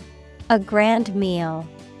 a grand meal.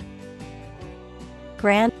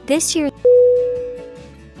 Grand this year.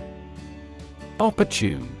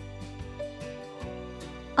 Opportune.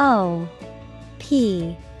 O-P-P-O-R-T-U-N-E.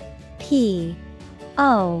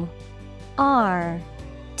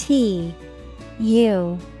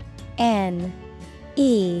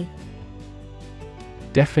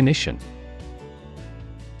 Definition: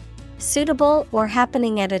 Suitable or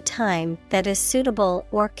happening at a time that is suitable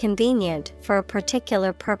or convenient for a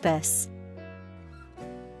particular purpose.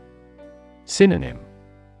 Synonym: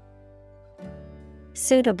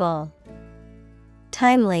 Suitable,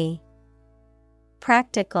 timely,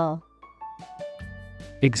 practical.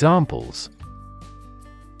 Examples: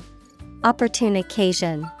 Opportune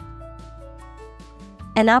occasion,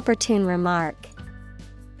 an opportune remark.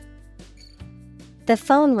 The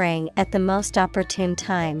phone rang at the most opportune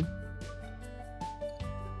time.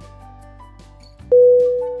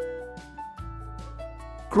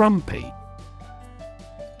 Grumpy.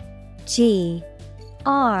 Grumpy.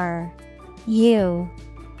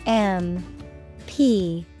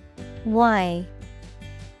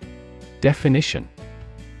 Definition: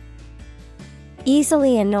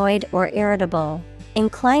 Easily annoyed or irritable,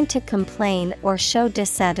 inclined to complain or show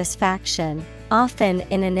dissatisfaction, often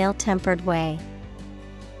in an ill-tempered way.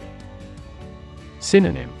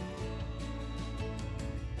 Synonym: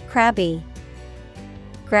 Crabby,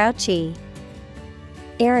 grouchy,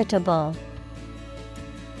 irritable.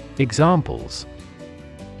 Examples: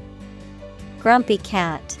 Grumpy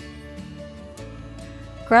cat,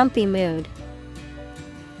 grumpy mood.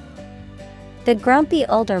 The grumpy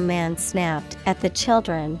older man snapped at the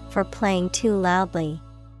children for playing too loudly.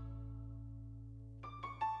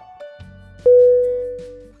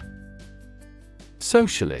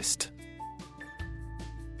 Socialist.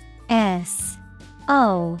 Socialist.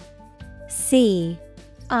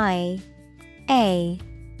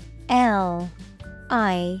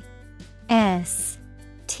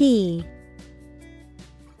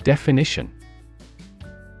 Definition: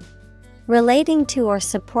 Relating to or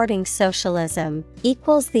supporting socialism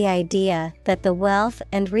equals the idea that the wealth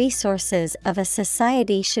and resources of a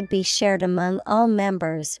society should be shared among all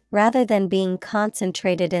members rather than being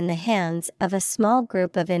concentrated in the hands of a small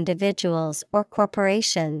group of individuals or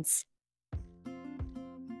corporations.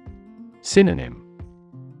 Synonym: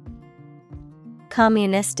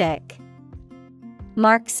 Communistic,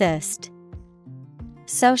 Marxist,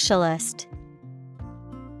 Socialist.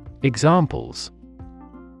 Examples: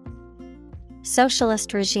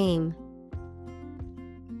 Socialist regime,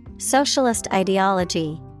 socialist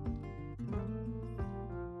ideology.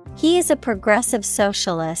 He is a progressive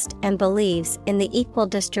socialist and believes in the equal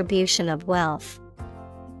distribution of wealth.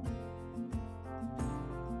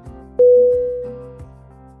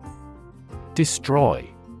 Destroy.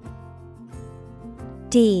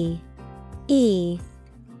 D-E-S-T-R-O-Y.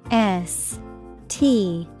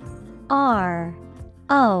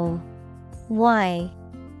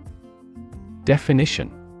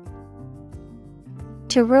 Definition: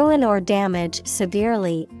 To ruin or damage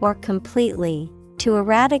severely or completely, to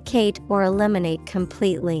eradicate or eliminate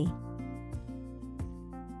completely.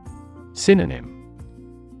 Synonym: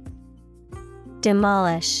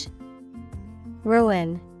 Demolish,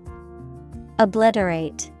 ruin,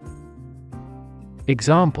 obliterate.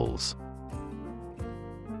 Examples: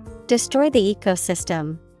 Destroy the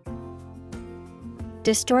ecosystem,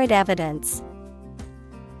 destroyed evidence.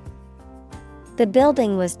 The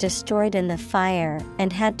building was destroyed in the fire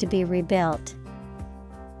and had to be rebuilt.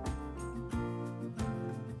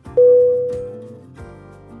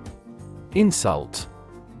 Insult.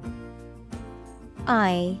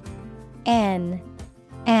 I-N-S-U-L-T.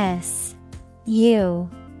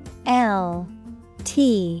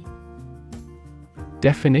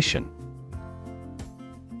 Definition: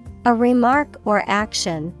 A remark or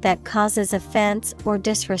action that causes offense or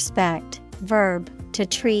disrespect. Verb, to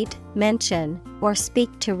treat, mention, or speak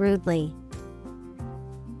to rudely.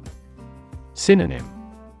 Synonym: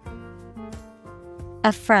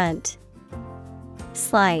 Affront,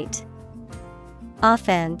 slight,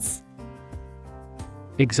 offense.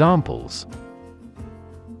 Examples: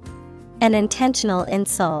 An intentional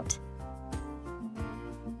insult.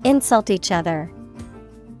 Insult each other.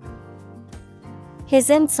 His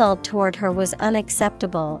insult toward her was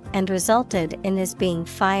unacceptable and resulted in his being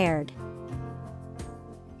fired.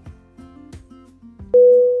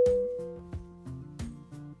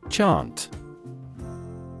 Chant.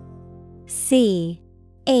 C-H-A-N-T.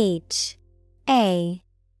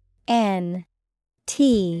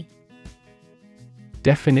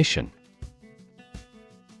 Definition: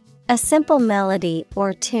 A simple melody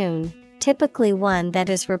or tune, typically one that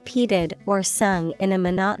is repeated or sung in a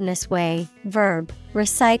monotonous way. Verb,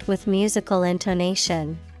 recite with musical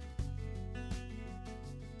intonation.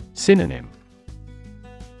 Synonym: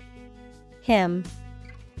 Hymn,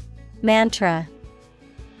 mantra.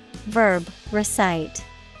 Verb, recite.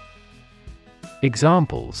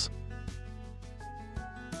 Examples: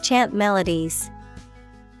 Chant melodies.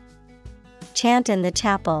 Chant in the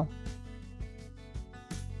chapel.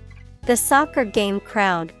 The soccer game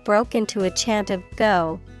crowd broke into a chant of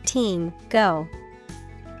 "Go, team, go."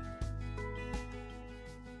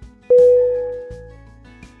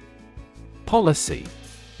 Policy.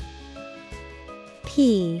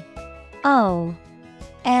 Policy.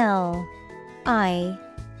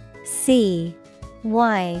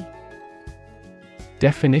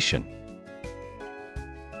 Definition.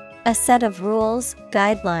 A set of rules,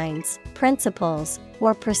 guidelines, principles,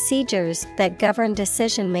 or procedures that govern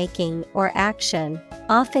decision-making or action,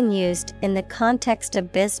 often used in the context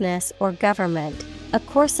of business or government. A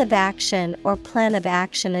course of action or plan of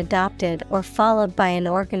action adopted or followed by an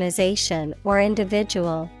organization or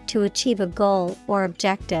individual to achieve a goal or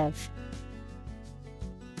objective.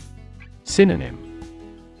 Synonym.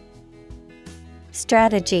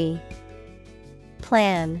 Strategy,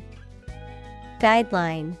 plan,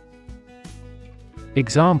 guideline.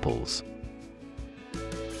 Examples.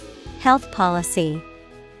 Health policy,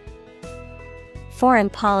 foreign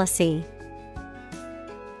policy.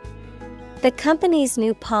 The company's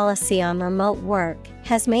new policy on remote work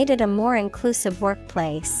has made it a more inclusive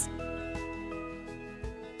workplace.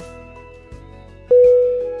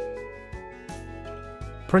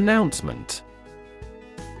 Pronouncement.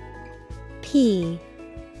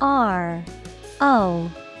 P-R-O-N-O-U-N-C-E-M-E-N-T.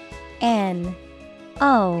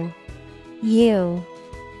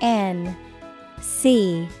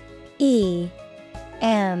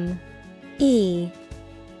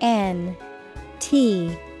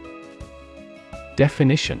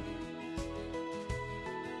 Definition.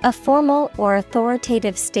 A formal or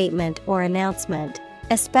authoritative statement or announcement,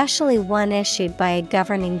 especially one issued by a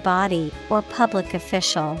governing body or public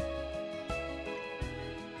official.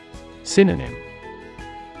 Synonym.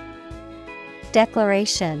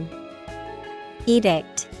 Declaration,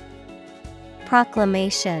 edict,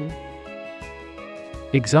 proclamation.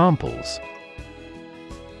 Examples.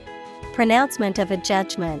 Pronouncement of a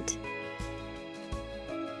judgment.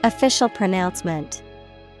 Official pronouncement.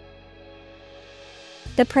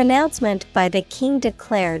 The pronouncement by the king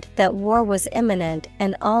declared that war was imminent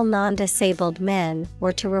and all non-disabled men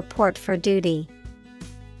were to report for duty.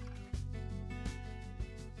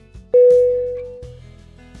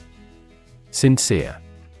 Sincere.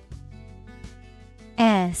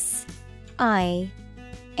 S-I-N-C-E-R-E.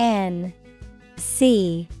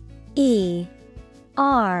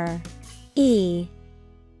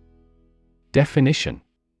 Definition.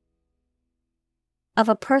 Of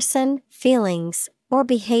a person, feelings, or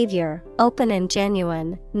behavior, open and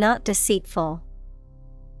genuine, not deceitful.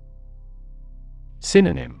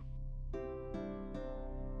 Synonym.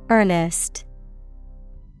 Earnest,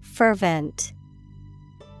 fervent,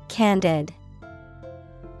 candid.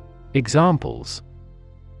 Examples.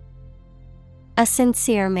 A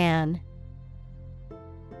sincere man.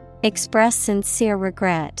 Express sincere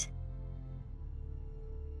regret.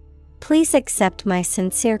 Please accept my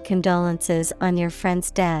sincere condolences on your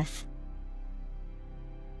friend's death.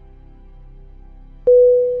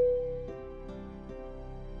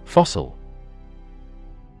 Fossil.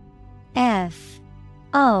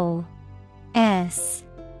 F-O-S-S-I-L.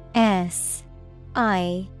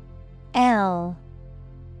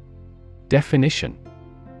 Definition.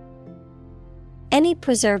 Any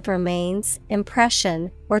preserved remains,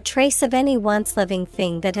 impression, or trace of any once living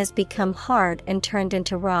thing that has become hard and turned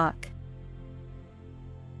into rock.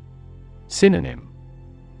 Synonym.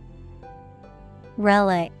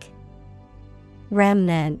 Relic,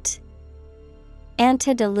 remnant,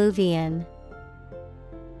 antediluvian.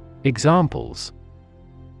 Examples.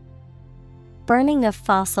 Burning of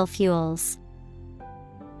fossil fuels.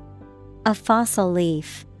 A fossil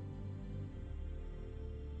leaf.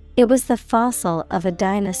 It was the fossil of a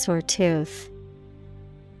dinosaur tooth.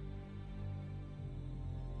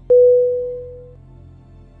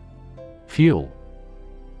 Fuel.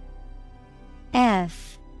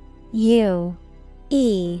 F-U-E-L.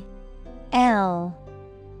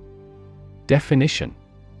 Definition.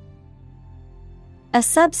 A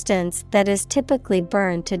substance that is typically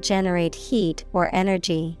burned to generate heat or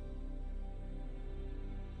energy.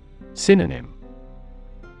 Synonym.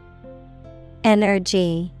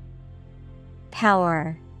 Energy,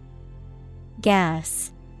 power,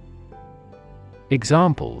 gas.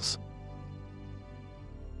 Examples.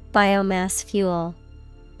 Biomass fuel.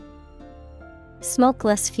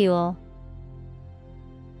 Smokeless fuel.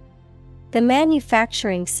 The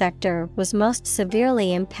manufacturing sector was most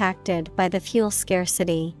severely impacted by the fuel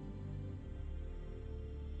scarcity.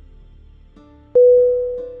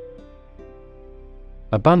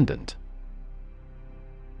 Abundant.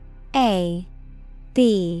 A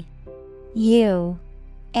B U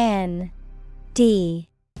N D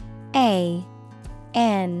A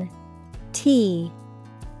N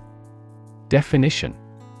Definition: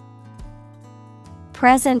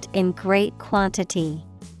 present in great quantity.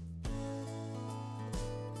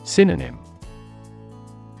 Synonym: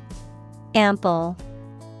 Ample,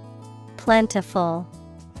 plentiful,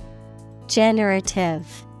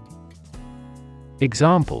 generative.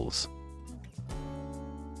 Examples: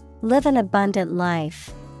 live an abundant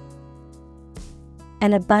life.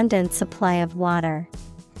 An abundant supply of water.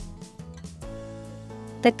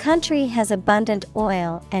 The country has abundant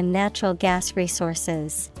oil and natural gas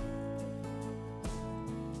resources.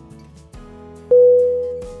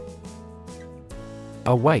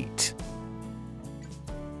 Await.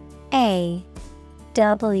 A-W-A-I-T.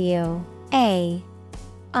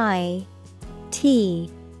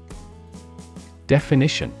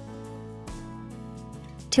 Definition: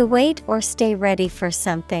 to wait or stay ready for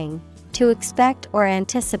something, to expect or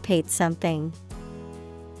anticipate something.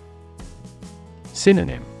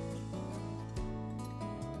 Synonym: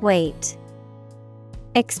 Wait,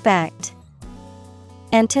 expect,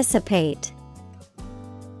 anticipate.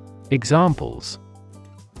 Examples: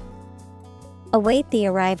 await the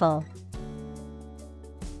arrival.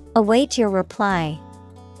 Await your reply.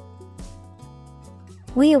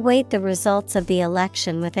 We await the results of the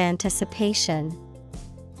election with anticipation.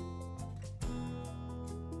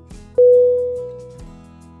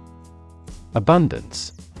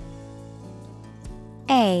 Abundance.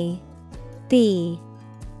 A-B-U-N-D-A-N-C-E.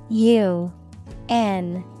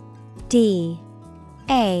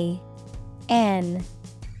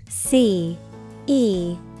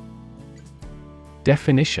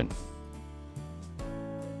 Definition: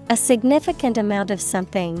 a significant amount of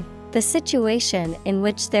something, the situation in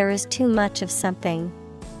which there is too much of something.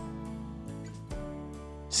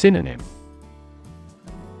 Synonym: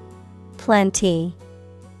 plenty,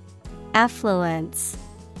 affluence,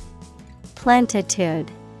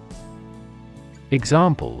 plenitude.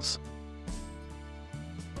 Examples: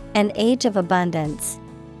 an age of abundance.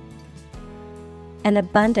 An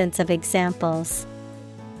abundance of examples.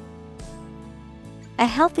 A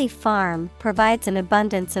healthy farm provides an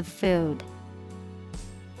abundance of food.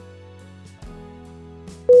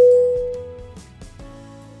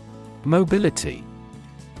 Mobility.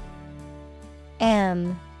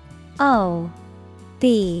 M-O-B-I-L-I-T-Y.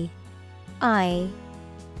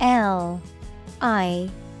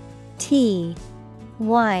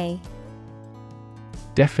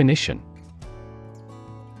 Definition: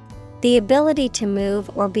 the ability to move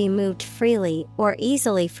or be moved freely or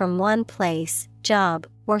easily from one place, job,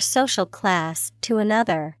 or social class to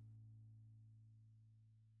another.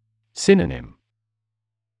 Synonym: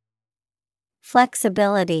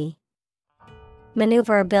 flexibility,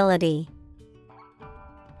 maneuverability.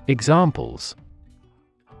 Examples: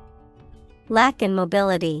 lack in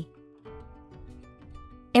mobility.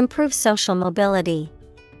 Improve social mobility.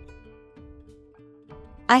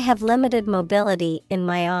 I have limited mobility in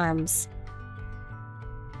my arms.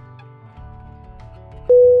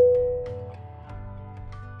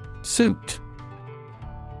 Suit.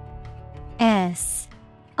 S-O-O-T.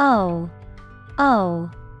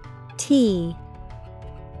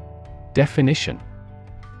 Definition: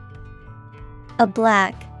 a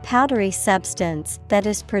black, powdery substance that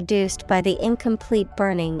is produced by the incomplete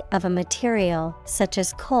burning of a material such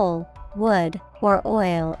as coal, wood, or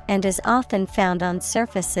oil and is often found on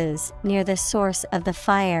surfaces near the source of the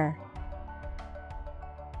fire.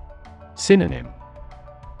 Synonym: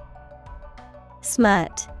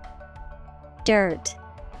 smut, dirt.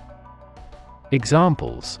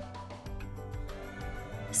 Examples: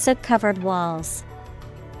 soot-covered walls.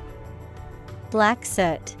 Black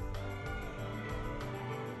soot.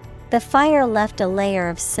 The fire left a layer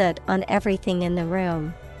of soot on everything in the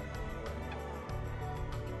room.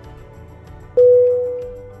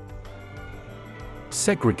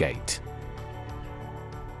 Segregate.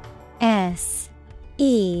 S-E-G-R-E-G-A-T-E.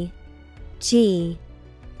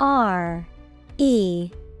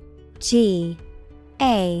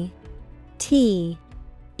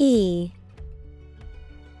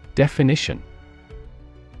 Definition: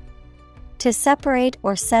 to separate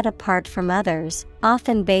or set apart from others,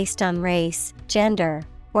 often based on race, gender,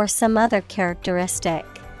 or some other characteristic.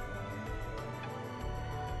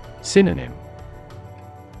 Synonym: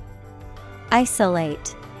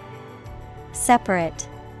 isolate, separate,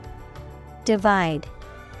 divide.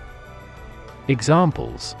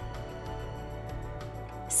 Examples: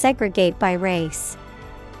 segregate by race.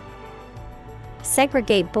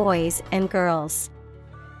 Segregate boys and girls.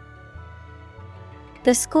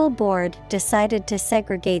 The school board decided to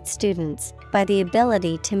segregate students by the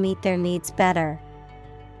ability to meet their needs better.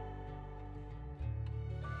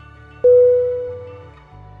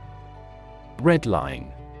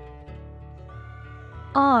 Redline.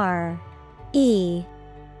 REDLINE.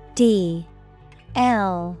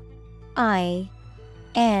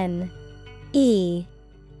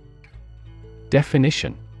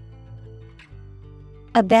 Definition: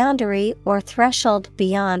 a boundary or threshold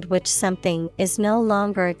beyond which something is no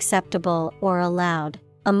longer acceptable or allowed,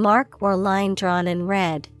 a mark or line drawn in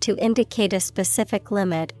red to indicate a specific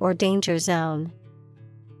limit or danger zone.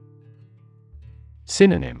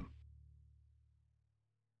 Synonym: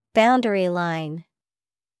 boundary line,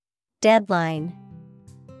 deadline,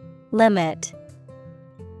 limit.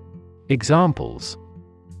 Examples: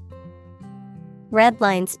 red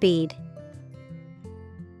line speed,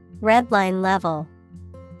 red line level.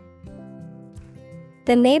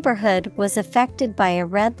 The neighborhood was affected by a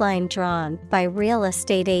red line drawn by real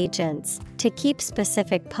estate agents to keep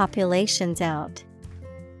specific populations out.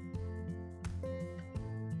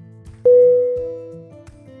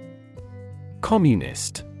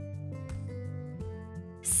 Communist.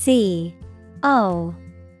 COMMUNIST.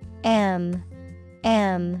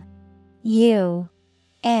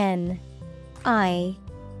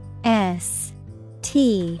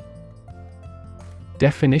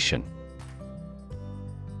 Definition: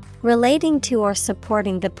 relating to or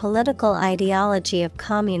supporting the political ideology of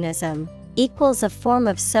communism, equals a form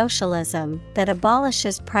of socialism that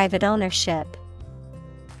abolishes private ownership.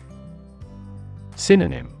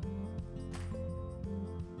 Synonym: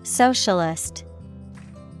 socialist,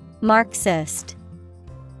 Marxist,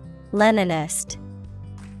 Leninist.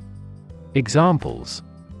 Examples: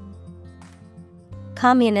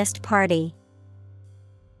 Communist Party,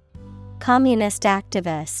 communist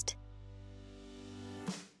activist.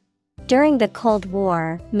 During the Cold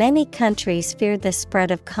War, many countries feared the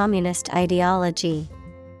spread of communist ideology.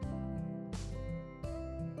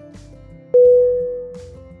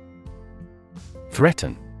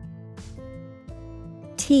 Threaten.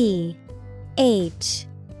 THREATEN.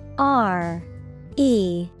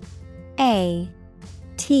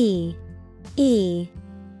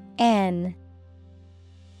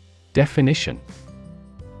 Definition: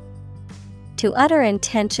 to utter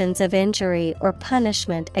intentions of injury or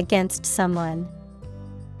punishment against someone.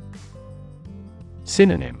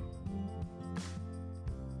 Synonym: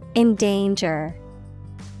 endanger,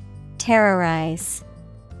 terrorize,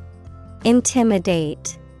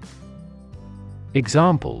 intimidate.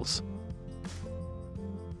 Examples: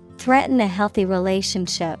 threaten a healthy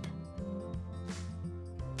relationship,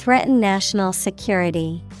 threaten national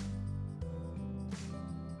security.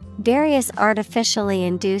 Various artificially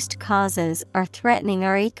induced causes are threatening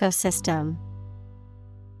our ecosystem.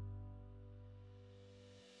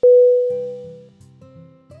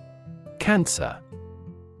 Cancer.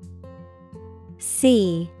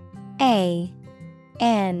 CANCER.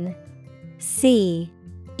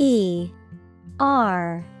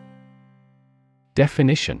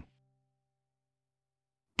 Definition: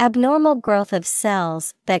 abnormal growth of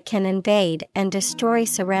cells that can invade and destroy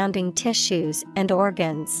surrounding tissues and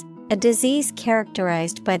organs. A disease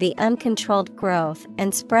characterized by the uncontrolled growth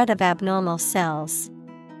and spread of abnormal cells.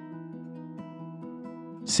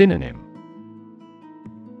 Synonym: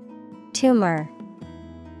 tumor,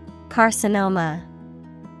 carcinoma,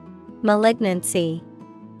 malignancy.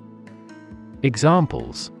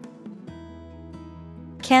 Examples: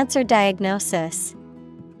 cancer diagnosis,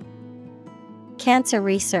 cancer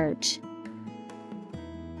research.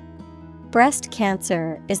 Breast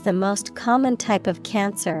cancer is the most common type of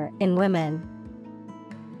cancer in women.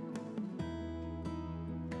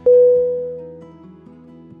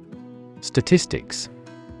 Statistics.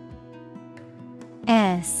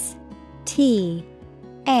 STATISTICS.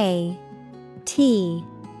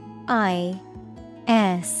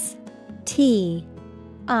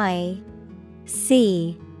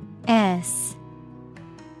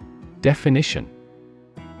 Definition: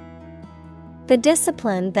 the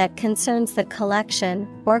discipline that concerns the collection,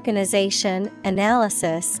 organization,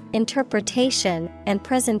 analysis, interpretation, and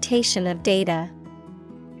presentation of data.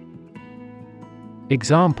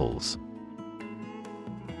 Examples: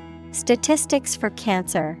 statistics for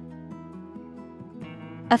cancer,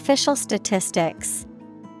 official statistics.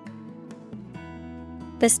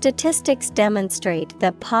 The statistics demonstrate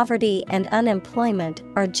that poverty and unemployment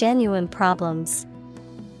are genuine problems.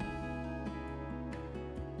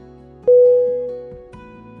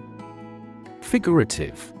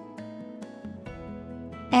 Figurative.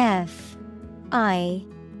 FIGURATIVE.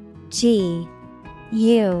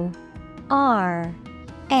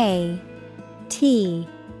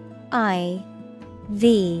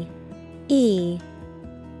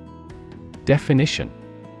 Definition: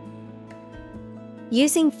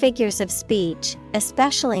 Using figures of speech,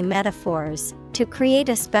 especially metaphors, to create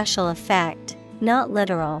a special effect, not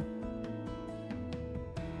literal.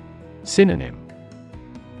 Synonym: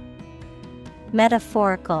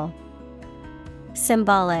 Metaphorical,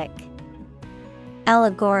 symbolic,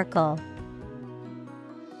 allegorical.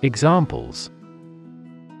 Examples: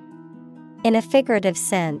 In a figurative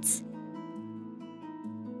sense.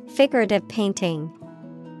 Figurative painting.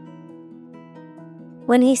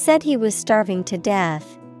 When he said he was starving to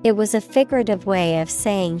death, it was a figurative way of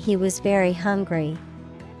saying he was very hungry.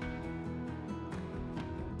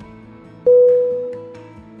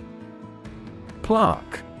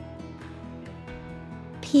 Plaque.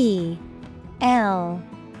 P-L-A-Q-U-E.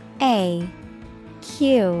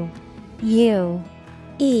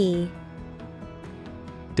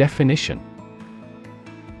 Definition: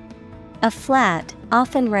 A flat,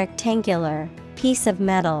 often rectangular, piece of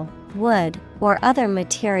metal, wood, or other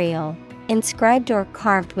material, inscribed or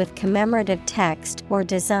carved with commemorative text or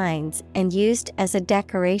designs and used as a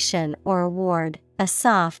decoration or award, a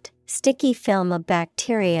soft, sticky film of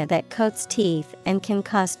bacteria that coats teeth and can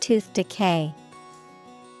cause tooth decay.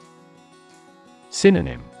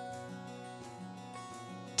 Synonym: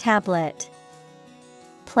 Tablet,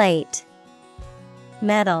 plate,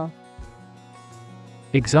 metal.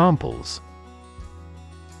 Examples: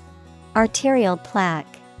 Arterial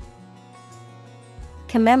plaque,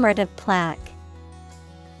 commemorative plaque.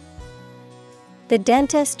 The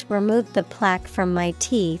dentist removed the plaque from my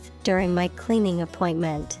teeth during my cleaning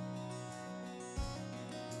appointment.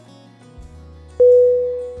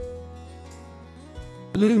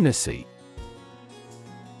 Lunacy.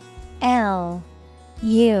 L-U-N-A-C-Y.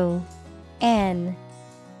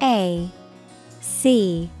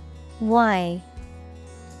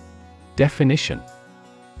 Definition: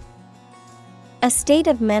 A state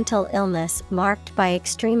of mental illness marked by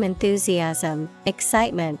extreme enthusiasm,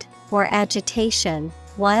 excitement, or agitation,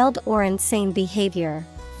 wild or insane behavior,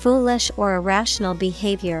 foolish or irrational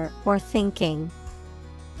behavior or thinking.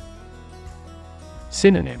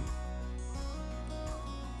 Synonym: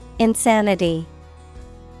 Insanity,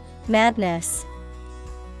 madness,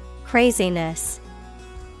 craziness.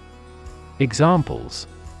 Examples: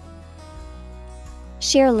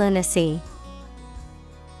 Sheer lunacy,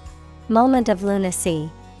 moment of lunacy.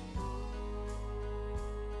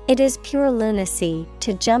 It is pure lunacy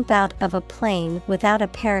to jump out of a plane without a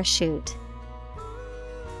parachute.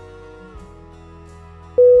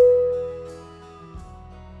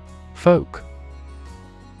 Folk.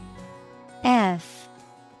 F-O-L-K.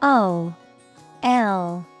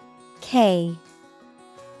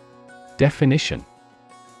 Definition: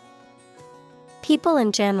 People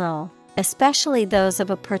in general, especially those of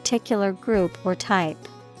a particular group or type.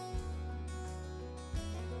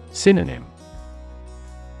 Synonym: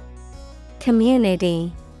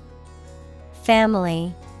 Community,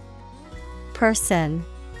 family, person.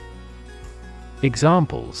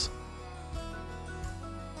 Examples: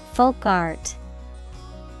 Folk art.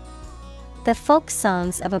 The folk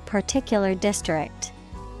songs of a particular district.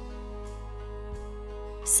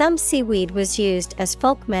 Some seaweed was used as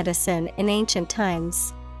folk medicine in ancient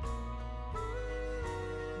times.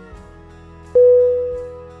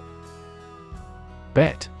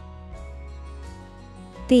 Bet.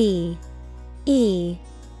 B-E-T.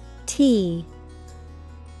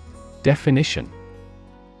 Definition: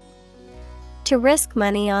 To risk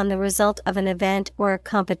money on the result of an event or a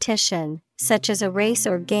competition, such as a race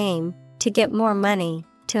or game, to get more money,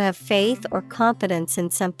 to have faith or confidence in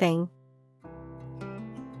something.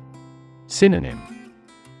 Synonym: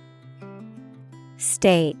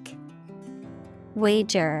 Stake,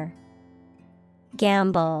 wager,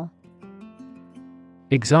 gamble.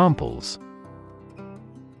 Examples: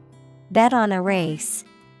 Bet on a race.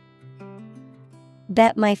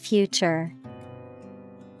 Bet my future.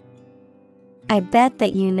 I bet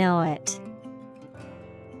that you know it.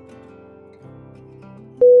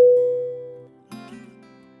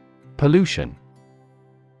 Pollution.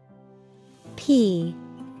 P-O-L-L-U-T-I-O-N.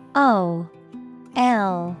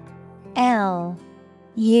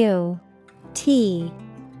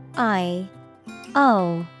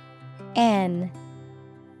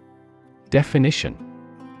 Definition: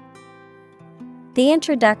 The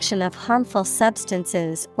introduction of harmful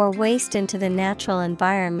substances or waste into the natural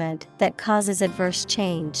environment that causes adverse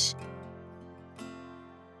change.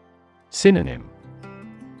 Synonym: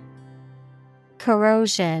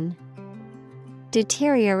 Corrosion,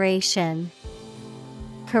 deterioration,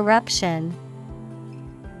 corruption.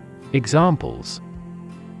 Examples: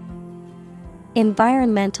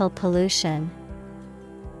 Environmental pollution.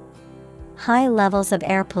 High levels of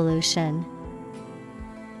air pollution.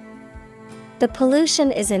 The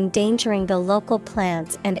pollution is endangering the local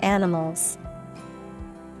plants and animals.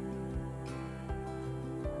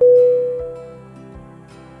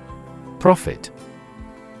 Profit.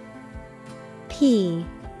 P-R-O-F-I-T.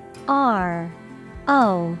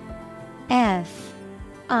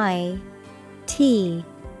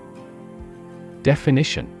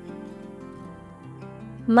 Definition.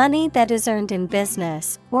 Money that is earned in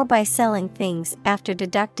business or by selling things after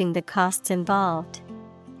deducting the costs involved.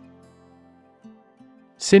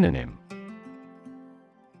 Synonym.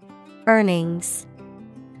 Earnings,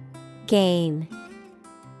 gain,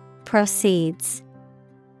 proceeds.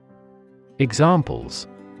 Examples.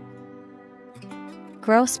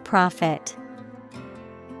 Gross profit.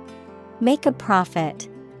 Make a profit.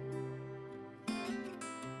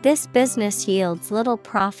 This business yields little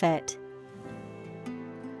profit.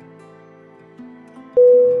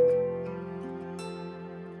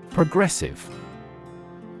 Progressive.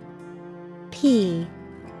 P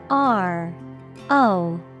R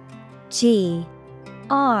O G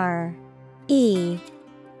R E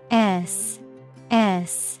S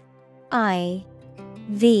S I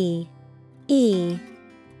V E.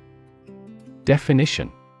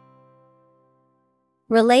 Definition.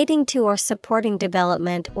 Relating to or supporting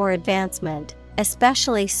development or advancement,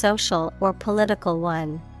 especially social or political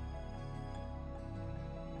one.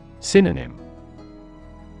 Synonym.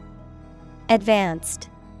 Advanced,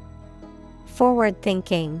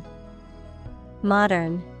 forward-thinking,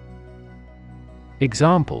 modern.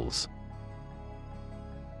 Examples.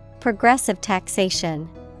 Progressive taxation.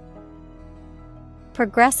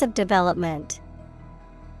 Progressive development.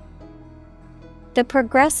 The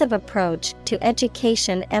progressive approach to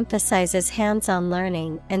education emphasizes hands-on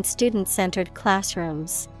learning and student-centered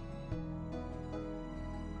classrooms.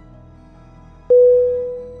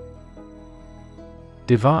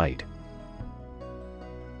 Divide.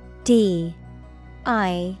 D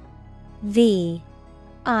I V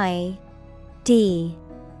I D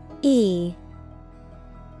E.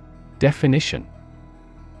 Definition.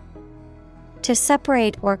 To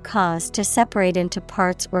separate or cause to separate into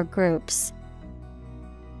parts or groups.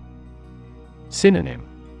 Synonym.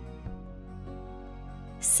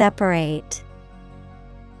 Separate,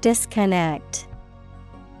 disconnect,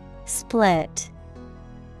 split.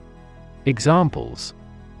 Examples.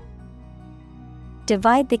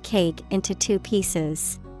 Divide the cake into 2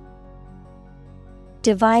 pieces.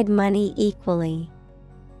 Divide money equally.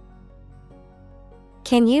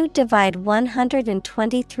 Can you divide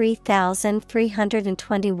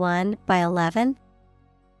 123,321 by 11?